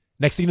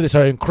next thing you know, they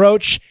start to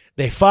encroach.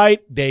 They fight.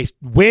 They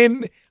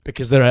win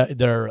because they're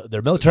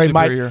military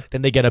Superior. might.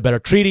 Then they get a better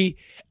treaty,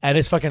 and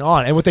it's fucking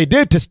on. And what they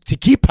did to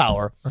keep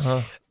power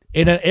Uh-huh.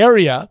 in an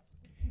area,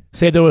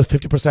 say there was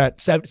 50%,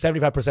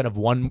 75% of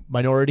one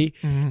minority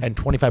Mm-hmm. and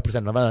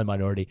 25% of another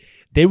minority,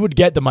 they would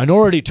get the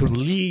minority to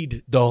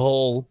lead the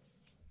whole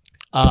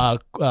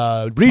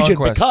region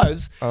Conquest.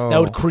 because that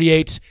Oh. would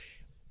create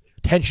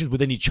tensions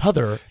within each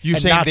other. You're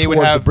and saying not they would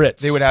towards have the Brits.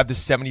 they would have the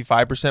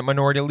 75%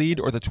 minority lead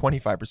or the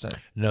 25%?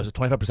 No, so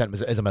 25%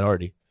 is a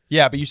minority.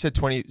 Yeah, but you said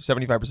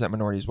 75%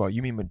 minority as well.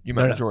 You meant No,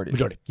 majority.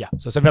 Majority. Yeah.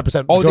 So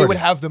 75%. Oh, majority. they would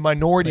have the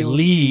minority They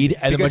lead,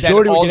 and the because then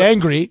majority would all get the-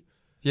 angry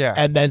Yeah,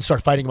 and then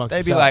start fighting amongst they'd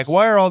be themselves. like,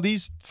 "Why are all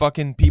these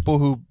fucking people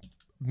who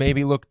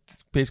maybe look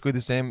basically the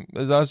same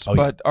as us, Oh, yeah.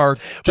 but are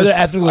But just they're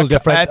ethnically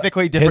different.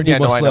 Ethnically different. Hindu,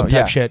 Yeah, no, I know. Muslim type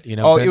Yeah. shit, you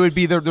know what I'm Oh, saying? it would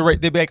be the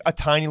they'd be like a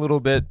tiny little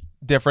bit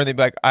different. They'd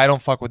be like, "I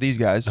don't fuck with these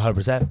guys."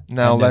 100%.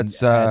 Now And then-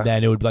 let's, and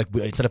then it would be like,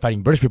 instead of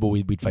fighting British people,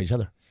 we'd fight each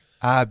other.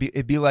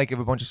 It'd be like if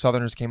a bunch of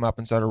Southerners came up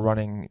and started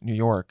running New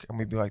York, and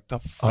we'd be like, "The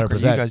fuck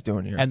 100%. are you guys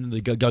doing here?" And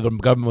the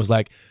government was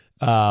like,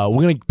 we're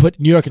going to put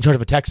New York in charge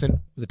of a Texan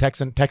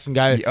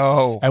guy.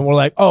 Oh, And we're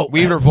like, oh,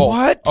 we revolt.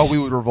 What? Oh, we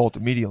would revolt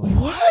immediately.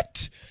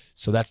 What?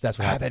 So that's what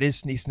Ah, happened. that is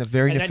sneaking,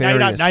 very And now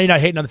nefarious. you're not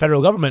hating on the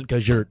federal government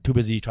because you're too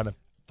busy trying to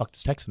fuck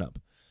this Texan up.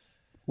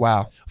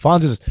 Wow.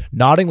 Fonz is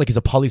nodding like he's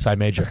a poli-sci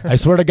major. I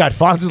swear to God,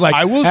 Fonz is like,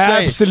 I will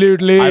say,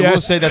 absolutely. I will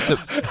yes. say that's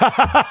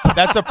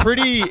a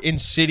pretty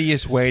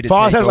insidious way to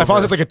Fonz take over.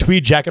 has like a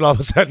tweed jacket all of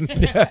a sudden.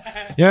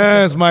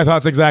 Yes, my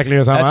thoughts exactly.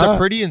 Usama. That's a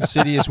pretty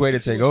insidious way to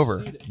take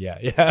over.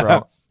 Yeah.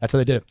 Bro. That's how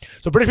they did it.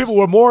 So British people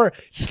were more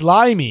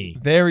slimy.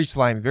 Very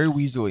slimy, very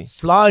weaselly.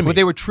 Slimy. But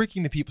they were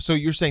tricking the people. So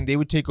you're saying they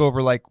would take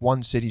over like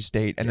one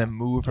city-state and then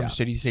move from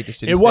city-state to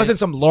city-state? It wasn't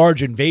some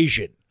large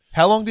invasion.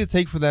 How long did it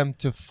take for them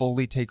to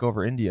fully take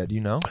over India? Do you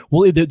know?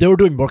 Well, they were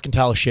doing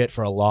mercantile shit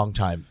for a long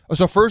time. Oh,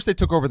 so first they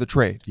took over the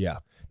trade. Yeah.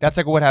 That's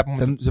like what happened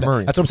with the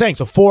Zamurians. That's what I'm saying.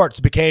 So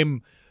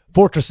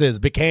fortresses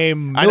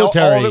became I know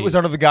military. all of it was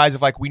under the guise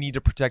of like, we need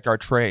to protect our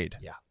trade.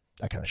 Yeah,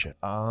 that kind of shit.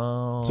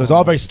 Oh. So it's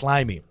all very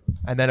slimy.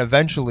 And then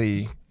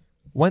eventually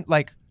went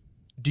like,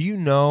 do you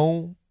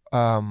know,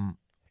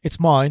 It's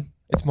mine.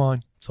 it's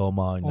mine. It's all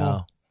mine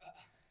now.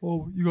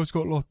 Oh, you guys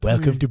got a lot of tea.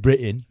 Welcome to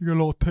Britain. You got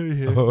a lot of tea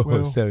here. Oh,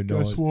 Well, so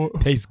nice. guess what?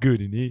 Tastes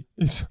good, innit?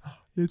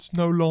 It's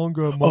no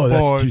longer my Oh, boy.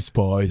 that's too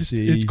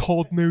spicy. It's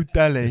called New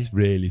Delhi. It's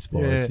really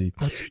spicy.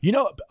 Yeah. You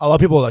know, a lot of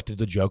people like to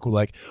the joke were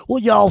like, well,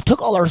 y'all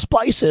took all our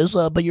spices,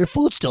 but your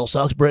food still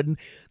sucks, Britain.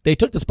 They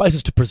took the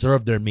spices to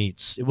preserve their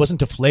meats. It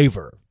wasn't to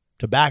flavor.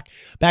 To back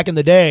in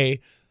the day,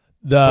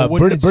 the But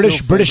wouldn't it still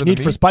British flavor the need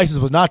for meat? spices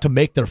was not to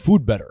make their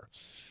food better.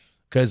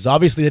 Because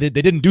obviously they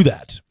didn't do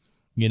that.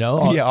 You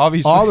know? Yeah,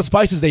 obviously. All the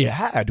spices they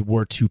had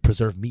were to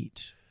preserve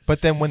meat.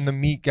 But then when the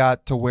meat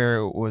got to where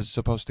it was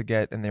supposed to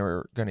get and they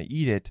were going to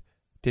eat it,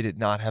 did it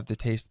not have the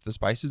taste of the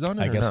spices on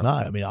it? I or guess no?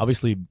 not. I mean,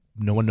 obviously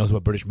no one knows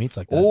what British meat's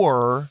like that.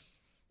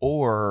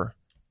 Or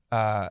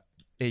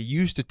it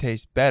used to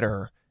taste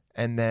better,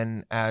 and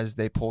then as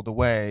they pulled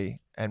away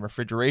and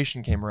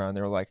refrigeration came around,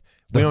 they were like,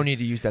 we don't need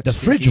to use that the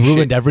stinky fridge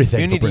ruined shit.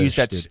 everything We don't for need to use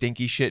British, that dude.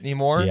 stinky shit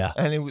anymore. Yeah.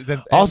 And it was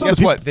then, Also, guess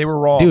the what? They were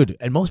wrong. Dude,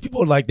 and most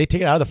people are like, they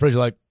take it out of the fridge,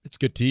 like, it's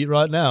good to eat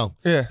right now.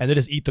 Yeah. And they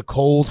just eat the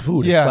cold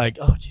food. Yeah. It's like,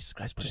 oh, Jesus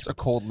Christ. Just a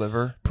cold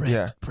liver. Brit,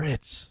 Yeah.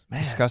 Brits.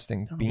 Man. Disgusting.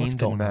 I don't know Beans what's and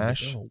going on. I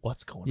mash. don't know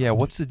what's going Yeah, on.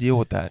 what's the deal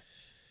with that?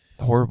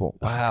 Horrible.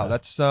 Wow,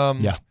 that's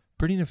Yeah.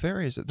 pretty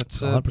nefarious. That's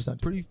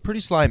 100%. pretty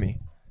slimy.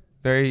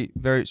 Very,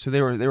 very. So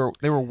they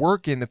were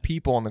working the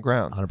people on the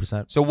ground.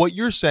 100%. So what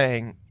you're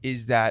saying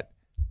is that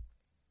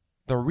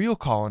the real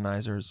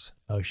colonizers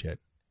Oh, shit.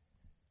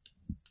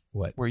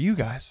 What? were you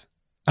guys.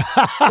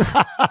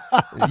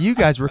 You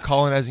guys were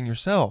colonizing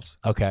yourselves.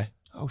 Okay.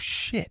 Oh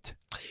shit.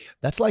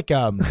 That's like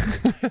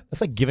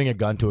giving a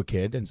gun to a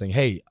kid and saying,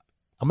 hey,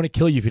 I'm going to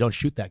kill you if you don't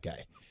shoot that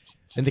guy.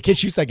 And the kid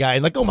shoots that guy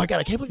and like, oh my God,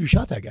 I can't believe you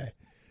shot that guy.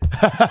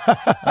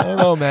 I don't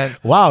know, man.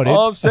 Wow, dude.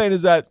 All I'm saying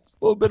is that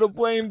a little bit of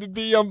blame to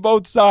be on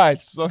both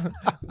sides. So, do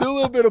a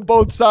little bit of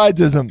both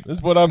sidesism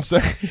is what I'm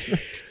saying.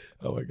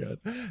 Oh my God.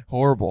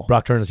 Horrible.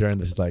 Brock Turner's hearing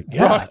this is like,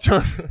 yeah. Brock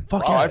Turner.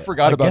 Fuck Oh, yeah, I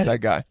forgot I about get that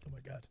it. guy. Oh my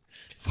God.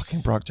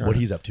 Fucking Brock Turner. What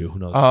he's up to, who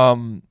knows?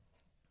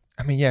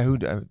 I mean, yeah. Who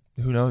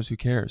knows? Who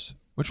cares?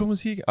 Which one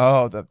was he?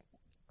 Oh, the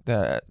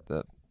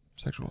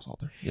sexual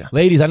assaulter. Yeah.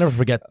 Ladies, I never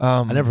forget.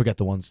 Um, I never forget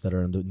the ones that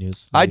are in the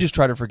news. I just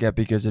try to forget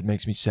because it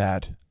makes me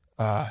sad.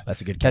 That's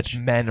a good That catch.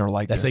 men are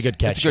like That's this. a good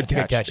catch. It's a good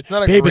That's catch. It's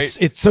not a Babe, great.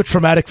 it's so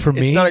traumatic for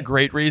me. It's not a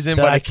great reason,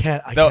 that but I it's,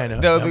 can't the,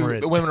 remember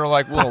it. the women are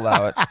like, we'll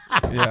allow it.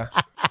 Yeah.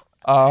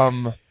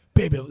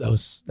 Babe, that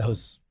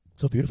was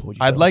so beautiful. What you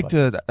I'd said like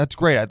about to. That's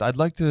great. I'd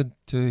like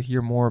to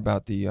hear more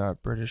about the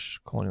British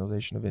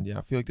colonialization of India.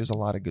 I feel like there's a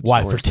lot of good.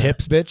 Why, stories for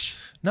tips, bitch?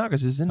 No,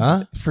 because isn't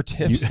Huh? for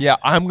tips. Yeah,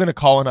 I'm gonna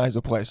colonize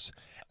a place.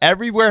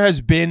 Everywhere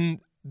has been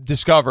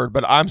discovered,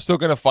 but I'm still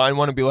gonna find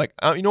one and be like,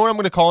 you know what? I'm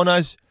gonna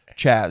colonize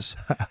Chaz.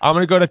 I'm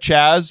gonna go to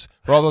Chaz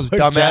where all those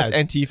Where's dumbass Jazz?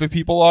 Antifa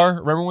people are.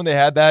 Remember when they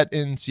had that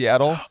in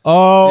Seattle?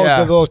 Oh, Yeah.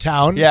 the little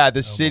town. Yeah,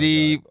 the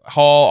city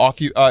hall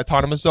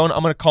autonomous zone.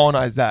 I'm gonna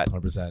colonize that.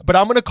 100%. But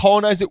I'm gonna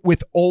colonize it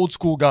with old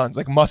school guns,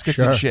 like muskets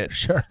and shit.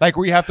 Sure. Like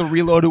where you have to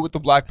reload it with the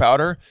black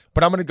powder.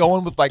 But I'm gonna go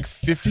in with like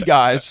 50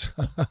 guys.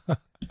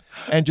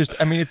 And just,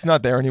 I mean, it's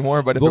not there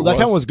anymore. But if Well, it that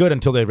town was good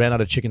until they ran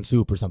out of chicken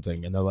soup or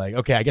something, and they're like,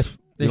 okay, I guess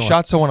they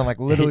shot someone on like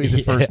literally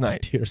the first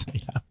night. Yeah.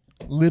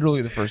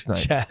 Literally the first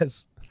night.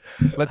 Jazz.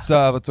 Let's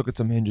look at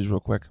some hinges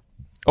real quick.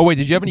 Oh wait,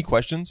 did you have any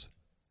questions?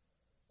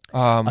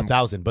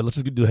 1,000, but let's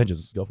just do the hinges.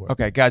 Let's go for it.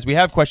 Okay, guys, we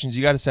have questions.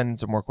 You got to send in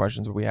some more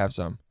questions, but we have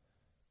some.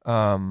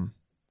 Go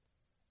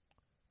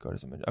to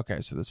some.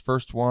 Okay, so this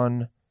first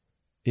one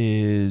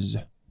is,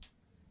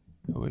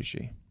 who is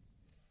she?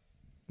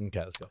 Okay,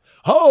 let's go.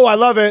 Oh, I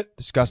love it.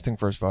 Disgusting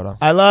first photo.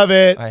 I love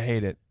it. I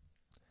hate it.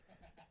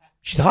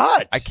 She's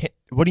hot. I can't.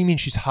 What do you mean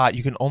she's hot?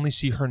 You can only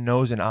see her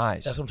nose and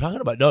eyes. That's what I'm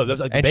talking about. No, that's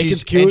like the And bacon's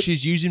she's cute. and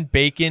she's using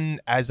bacon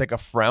as like a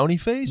frowny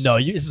face. No,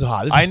 this is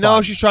hot. This I is know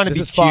fun. she's trying to This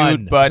be is cute,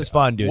 fun. but this is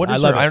fun, dude. What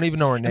is I love her? it. I don't even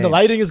know her name. And the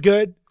lighting is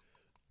good.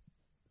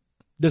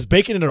 There's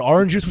bacon in an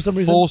orange juice for some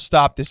reason. Full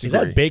stop Is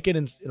disagree. that bacon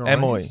in an orange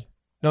Emily? juice?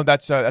 No,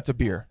 that's a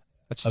beer.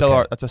 That's Stella.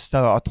 Okay. That's a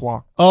Stella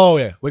Artois. Oh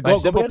yeah. Wait, My go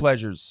simple again?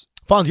 pleasures,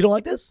 Fonz, you don't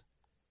like this?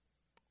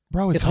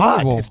 bro. It's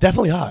hot. horrible. It's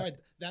definitely hot. God,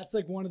 that's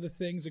like one of the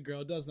things a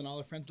girl does, and all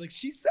her friends are like,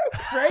 she's so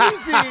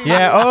crazy.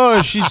 Yeah.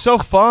 Oh, she's so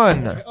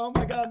fun. Oh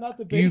my god, not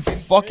the bacon. You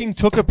fucking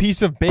Crazy. took a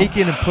piece of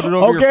bacon and put it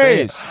over your Okay.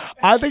 face.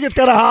 I think it's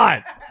kind of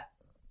hot.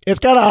 It's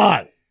kind of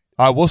hot.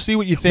 We'll see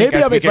what you think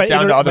Maybe as we it's my get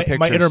down inner, to other my, pictures.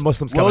 my inner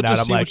Muslim's We'll coming out.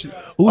 just I'm see like,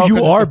 what ooh, 'cause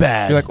you are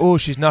bad. You're like, oh,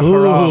 she's not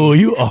Ooh, haram.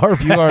 you are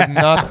bad. You are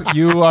not.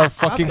 You are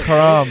fucking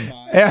haram.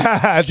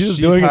 Yeah, she's She's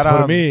doing it for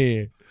haram.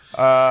 me.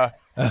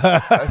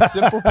 A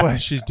simple play.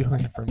 She's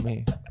doing it for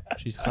me.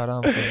 She's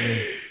haram for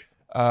me.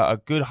 A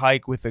good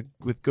hike with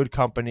good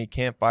company,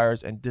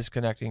 campfires, and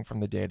disconnecting from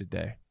the day to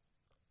day.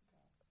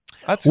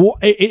 That's Well,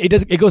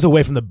 it goes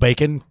away from the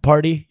bacon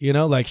party, you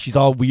know, like she's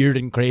all weird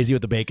and crazy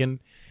with the bacon,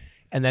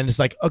 and then it's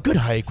like a good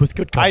hike with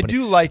good company. I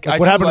do like. Like, I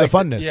what do happened like to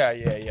the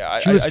funness? Yeah.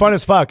 She was fun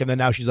as fuck, and then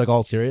now she's like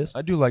all serious.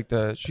 I do like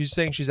the. She's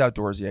saying she's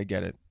outdoorsy. I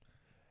get it.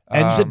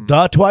 And you said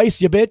 "duh"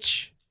 twice, you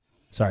bitch.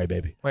 Sorry,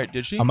 baby. Wait,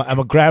 did she? I'm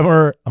a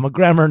grammar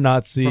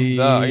Nazi. From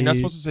the, are you not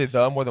supposed to say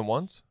the more than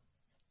once?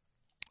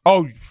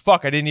 Oh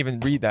fuck! I didn't even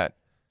read that.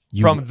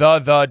 From the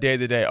day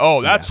to day.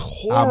 Oh, that's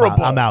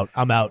horrible. I'm out.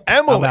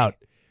 Emily, I'm out.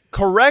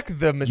 correct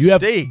the You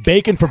have mistake.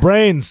 bacon for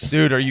brains.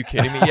 Dude, are you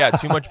kidding me? Yeah,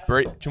 too much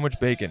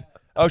bacon.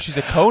 Oh, she's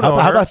a co-owner.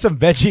 How about some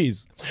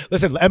veggies?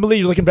 Listen, Emily,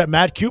 you're looking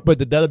mad cute, but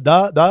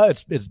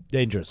the it's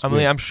dangerous. Emily,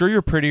 Weird. I'm sure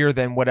you're prettier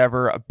than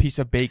whatever a piece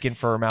of bacon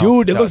for her mouth.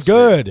 Dude, it looks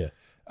does. good.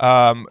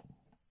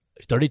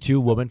 32,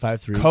 woman,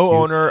 5'3".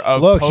 Co-owner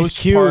of Look, she's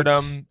cute.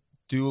 postpartum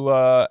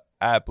doula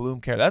at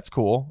Bloom Care. That's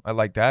cool. I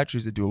like that.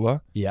 She's a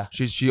doula. Yeah,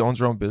 She owns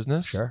her own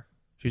business. sure,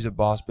 She's a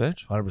boss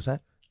bitch.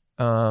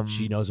 100%.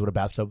 She knows what a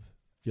bathtub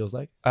feels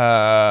like.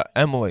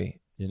 Emily,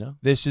 You know,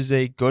 this is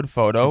a good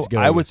photo. It's good.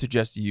 I would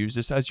suggest you use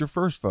this as your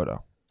first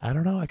photo. I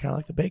don't know. I kind of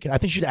like the bacon. I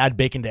think she should add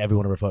bacon to every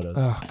one of her photos.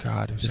 Oh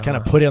God, Just Usama. kind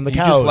of put it on the You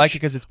couch. just like it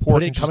because it's pork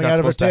Put it and she's coming not out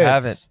of her supposed to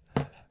have tits.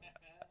 it.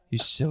 You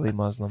silly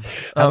Muslim.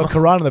 I have a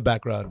Quran in the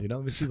background. You know,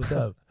 let me see what's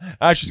up.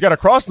 She's got a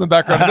cross in the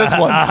background of this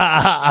one.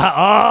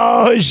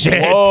 Oh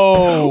shit!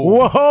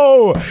 Whoa.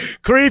 Whoa!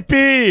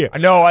 Creepy. I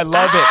know. I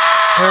love it.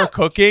 Her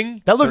cooking.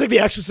 That looks like The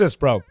Exorcist,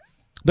 bro.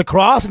 The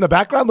cross in the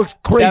background looks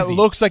crazy. That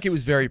looks like it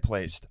was very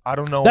placed. I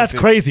don't know. That's if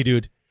it- crazy,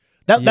 dude.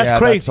 That's Yeah,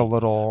 crazy. that's a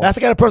little- That's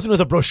the kind of person who has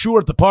a brochure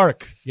at the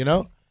park. You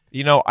know.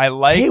 You know, I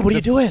like. Hey, what are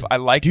you doing? I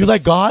like. Do you the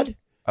like God?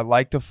 I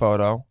like the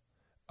photo.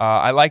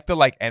 I like the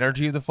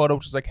energy of the photo,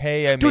 which is like,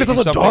 hey, I Dude, made it's you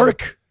also something.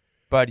 dark.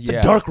 But It's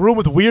yeah, a dark room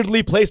with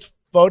weirdly placed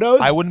photos.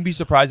 I wouldn't be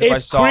surprised if I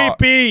It's saw.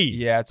 creepy.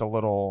 Yeah, it's a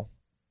little.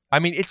 I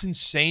mean, it's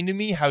insane to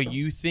me how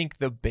you think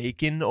the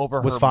bacon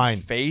over Was her fine.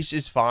 face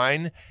is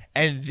fine,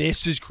 and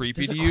this is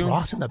creepy There's to a you.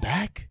 cross in the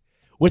back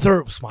with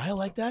her smile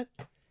like that.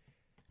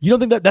 You don't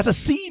think that's a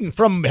scene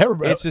from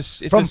It's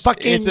a from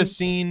fucking it's a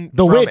scene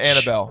The from Witch.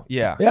 Annabelle.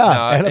 Yeah, Yeah,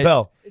 No,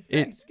 Annabelle. It's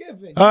it-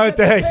 Thanksgiving. Oh, You got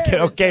the thanks.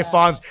 parents Okay, out.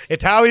 Fonz.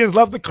 Italians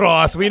love the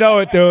cross. We know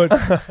it, dude.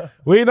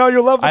 We know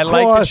you love the I cross.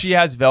 like that she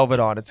has velvet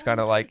on. It's kind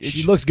of like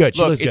She looks good.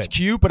 She look, looks it's good.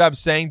 cute, but I'm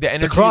saying the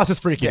energy. cross is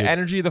freaky, The dude.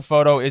 energy of the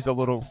photo is a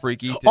little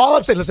freaky. All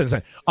I'm saying,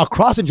 listen. A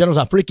cross in general is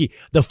not freaky.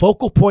 The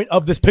focal point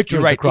of this picture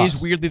You're is right. the cross. It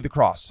is weirdly the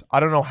cross. I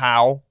don't know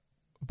how,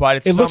 but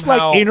it's It looks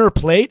somehow- like inner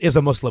plate is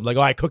a Muslim. Like,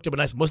 oh, I cooked up a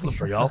nice Muslim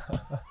for y'all.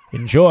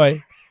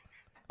 Enjoy.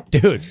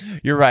 Dude,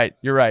 You're right.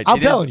 You're right. I'm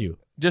It is- telling you.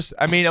 Just,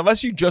 I mean,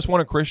 unless you just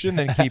want a Christian,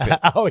 then keep it.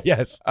 Oh,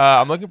 yes.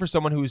 I'm looking for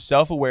someone who is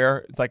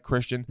self-aware. It's like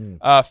Christian,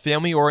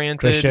 family-oriented,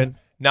 Christian.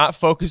 not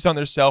focused on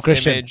their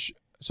self-image,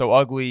 so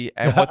ugly,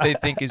 and what they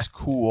think is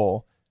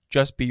cool.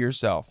 Just be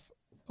yourself.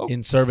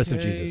 In service of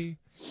Okay.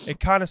 Jesus. It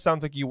kind of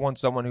sounds like you want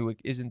someone who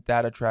isn't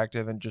that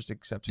attractive and just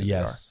accepts who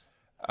Yes.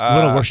 they You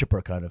are. want to worship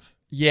her, kind of.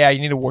 Yeah, you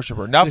need a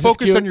worshiper. Not This is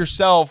focused cute. on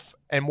yourself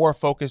and more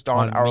focused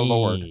on our me.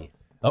 Lord.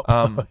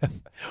 Oh.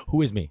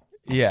 Who is me?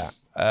 Yeah.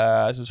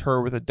 This is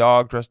her with a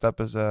dog dressed up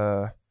as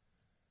a.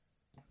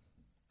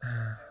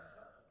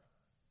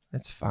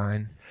 It's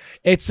fine.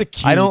 It's a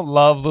cute. I don't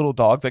love little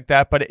dogs like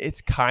that, but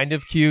it's kind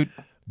of cute.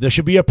 There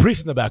should be a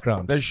priest in the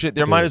background.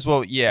 There might as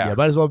well. Yeah,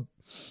 might as well.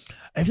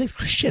 Everything's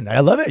Christian. I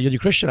love it. You're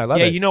Christian. I love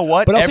it. Yeah, you know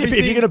what? But also,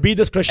 if you're gonna be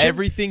this Christian,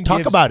 everything talk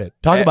gives- about it.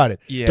 Talk about it.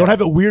 yeah. Don't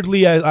have it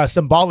weirdly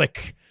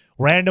symbolic,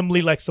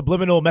 randomly like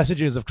subliminal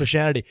messages of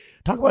Christianity.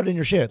 Talk about it in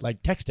your shit.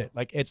 Like text it.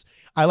 Like it's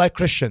I like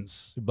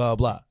Christians. Blah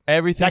blah.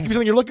 Everything. That could be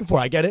something you're looking for.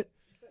 I get it.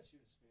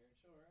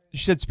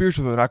 She said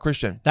spiritual, though, not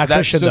Christian. Not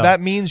Christian, So though. that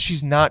means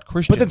she's not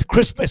Christian. But then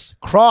Christmas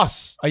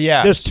cross.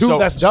 Yeah. There's two.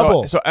 That's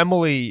double. So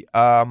Emily,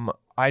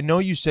 I know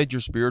you said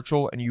you're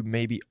spiritual and you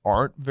maybe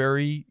aren't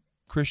very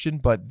Christian,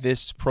 but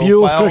this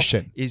Feels profile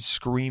Christian. is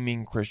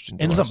screaming Christian.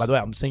 to And listen, us. by the way,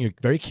 I'm saying you're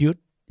very cute,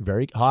 you're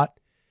very hot,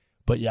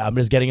 but yeah, I'm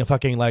just getting a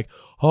fucking like,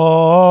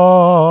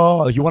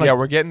 oh, you want to, Yeah,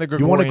 we're getting the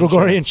Gregorian you want a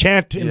Gregorian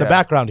chant in the Yeah.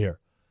 background here.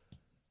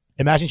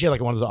 Imagine she had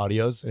like one of those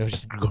audios and it was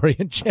just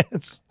Gregorian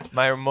chants.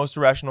 My most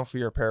irrational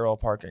fear: parallel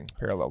parking.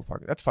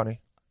 That's funny.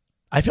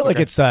 I feel like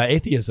it's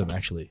atheism,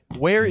 actually.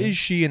 Where is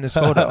she in this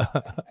photo?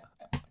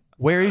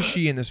 Where is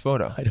she in this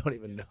photo? I don't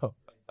even know.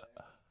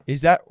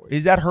 Is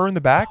that her in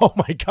the back? Oh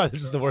my god,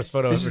 this is the worst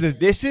photo.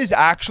 This is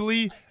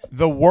actually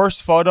the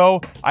worst photo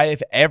I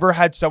have ever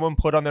had someone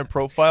put on their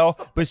profile,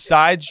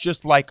 besides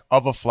just like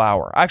of a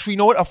flower. Actually, you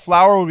know what? A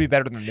flower would be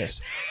better than this.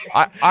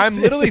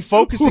 I'm literally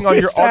focusing on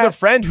your other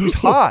friend who's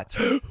hot.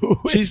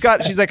 She's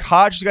like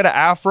hot. She's got an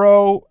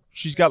afro.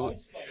 She's got.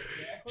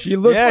 She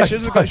looks. Yeah,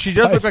 like she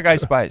does look like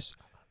Ice Spice.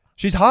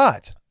 She's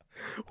hot.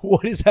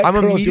 What is that? I'm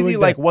girl immediately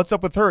doing like, there? what's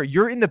up with her?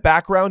 You're in the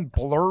background,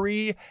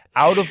 blurry,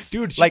 out of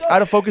Dude, like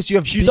out of focus. You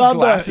have She's big on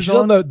glasses she's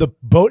on the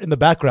boat in the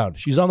background.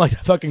 She's on like the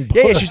fucking boat.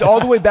 Yeah, she's all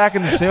the way back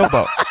in the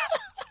sailboat.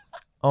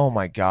 Oh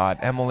my God,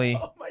 Emily.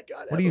 Oh my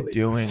god, What are you Emily.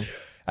 doing?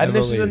 And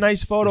this is a Emily,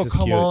 nice photo. this is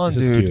Come cute. on,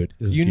 This is dude. cute.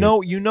 This is You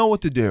cute. know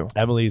what to do.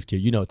 Emily is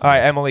cute. You know. What to All do.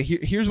 right, Emily.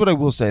 Here's what I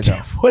will say though.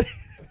 What?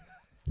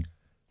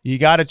 You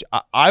got to.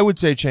 I would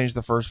say change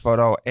the first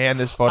photo and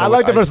this photo. I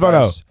like with the first Ice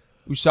photo. Spice.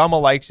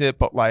 Usama likes it,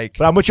 but like,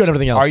 But I'm with you on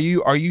everything else. are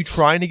you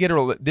trying to get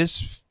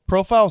this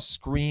profile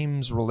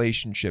screams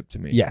relationship to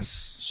me? Yes.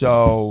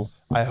 So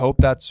I hope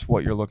that's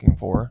what you're looking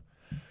for.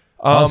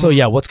 Also,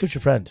 yeah. What's good,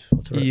 your friend?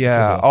 What's her,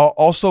 Yeah. what's her deal?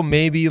 Also,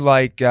 maybe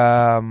like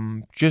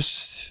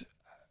just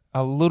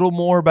a little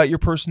more about your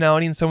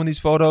personality in some of these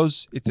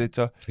photos. It's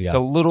a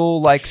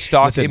little like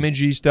stock Listen,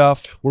 imagey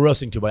stuff. We're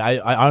roasting too, but I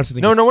honestly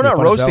think No, we're you're not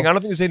fun as roasting. hell. I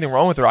don't think there's anything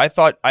wrong with her. I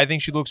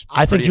think she looks.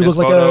 I think pretty you in look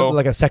this like photo.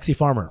 a sexy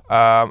farmer.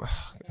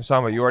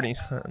 Osama, you already.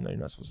 No, you're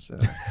not supposed to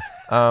say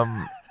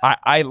that.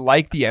 I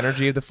like the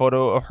energy of the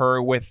photo of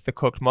her with the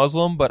cooked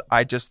Muslim, but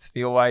I just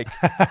feel like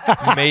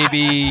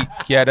maybe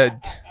get a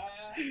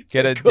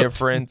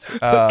different.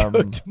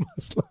 Good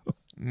Muslim.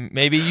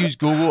 Maybe use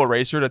Google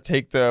Eraser to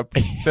take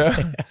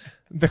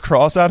the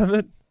cross out of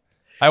it.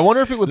 I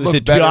wonder if it would look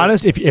Listen, better. to be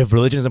honest, if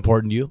religion is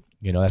important to you,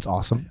 you know that's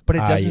awesome. But it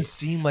doesn't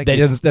seem like that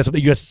doesn't. That's what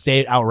you just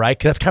say it outright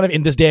because that's kind of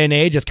in this day and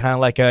age. It's kind of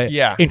like a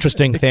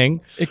interesting thing.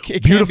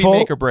 It Beautiful. can be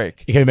make or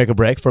break. It can make or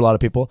break for a lot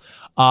of people.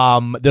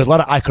 There's a lot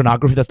of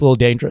iconography that's a little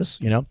dangerous.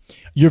 You know,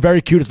 you're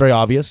very cute. It's very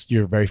obvious.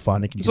 You're very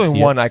fun. There's only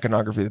one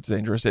iconography that's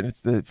dangerous, and it's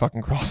the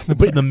fucking cross in the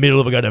But in the middle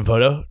of a goddamn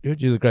photo, dude,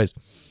 Jesus Christ.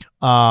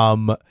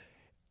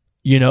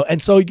 You know,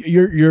 and so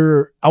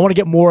you're. I want to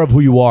get more of who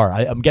you are.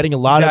 I'm getting a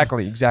lot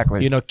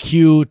exactly. You know,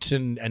 cute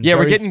and Yeah, we're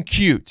very- getting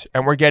cute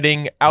and we're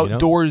getting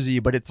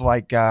outdoorsy, but it's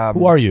like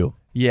Who are you?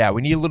 Yeah,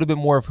 we need a little bit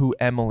more of who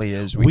Emily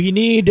is. We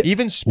need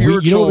even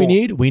spiritual. you know what we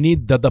need? We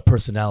need the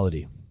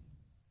personality.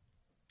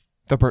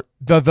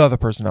 The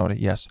personality.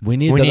 Yes, We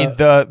need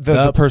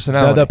the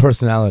personality. The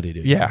personality,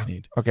 dude. Yeah. We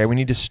need. Okay, we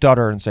need to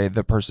stutter and say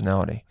the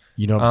personality.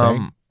 You know what I'm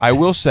saying? I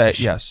will say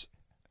yes.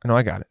 No,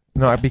 I got it.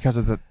 No, because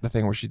of the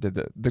thing where she did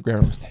the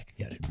grammar mistake.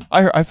 Yeah, dude.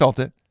 I felt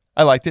it.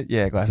 I liked it.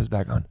 Yeah, glasses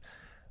back on.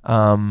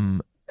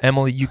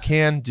 Emily, you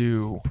can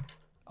do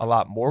a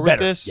lot more with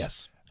Better. this.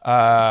 Yes.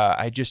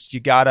 You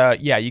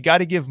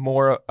gotta give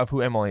more of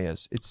who Emily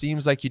is. It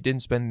seems like you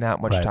didn't spend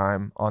that much Right.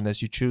 time on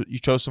this. You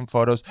chose some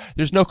photos.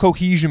 There's no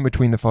cohesion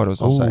between the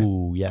photos. I'll say.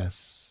 Oh,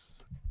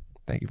 yes.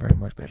 Thank you very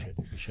much, baby.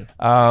 We should.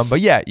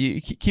 But yeah, you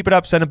keep it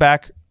up. Send it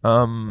back.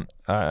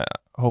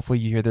 Hopefully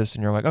you hear this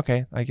and you're like,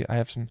 okay, I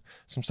have some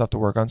stuff to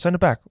work on. Send it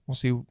back. We'll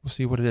see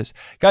what it is.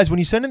 Guys, when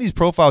you send in these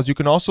profiles, you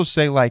can also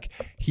say like,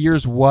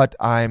 here's what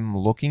I'm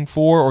looking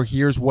for, or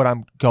here's what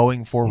I'm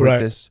going for with Right.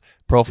 this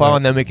profile. Right.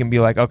 And then we can be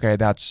like, okay,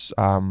 that's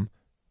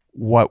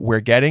what we're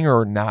getting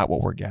or not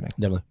what we're getting.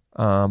 Definitely.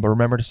 But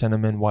remember to send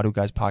them in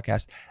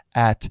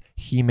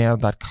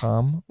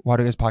waduguyspodcast@gmail.com,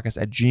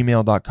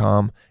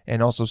 waduguyspodcast@gmail.com,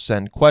 and also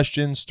send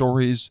questions,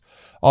 stories,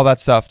 all that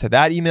stuff to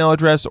that email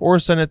address, or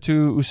send it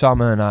to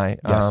Usama and I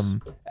Yes.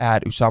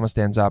 at Usama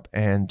Stands Up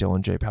and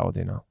Dylan J.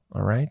 Palladino.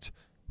 All right?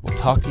 We'll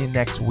talk to you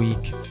next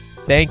week.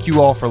 Thank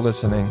you all for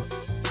listening.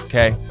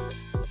 Okay?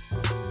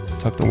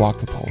 Took the walk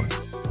to Poland.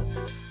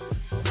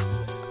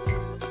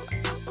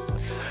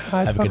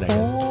 Have a good night,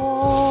 guys.